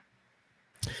want to.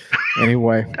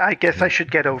 Anyway, I guess I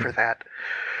should get over that.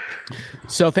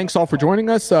 So thanks all for joining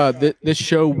us. This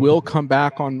show will come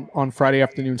back on Friday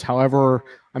afternoons. However,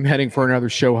 I'm heading for another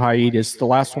show hiatus. The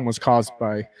last one was caused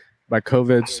by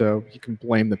COVID, so you can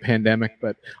blame the pandemic.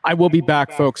 But I will be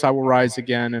back, folks. I will rise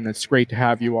again, and it's great to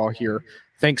have you all here.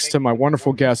 Thanks to my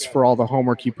wonderful guests for all the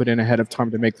homework you put in ahead of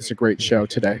time to make this a great show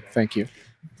today. Thank you.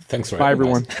 Thanks for Bye,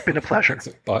 everyone. It's been a pleasure.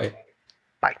 Bye.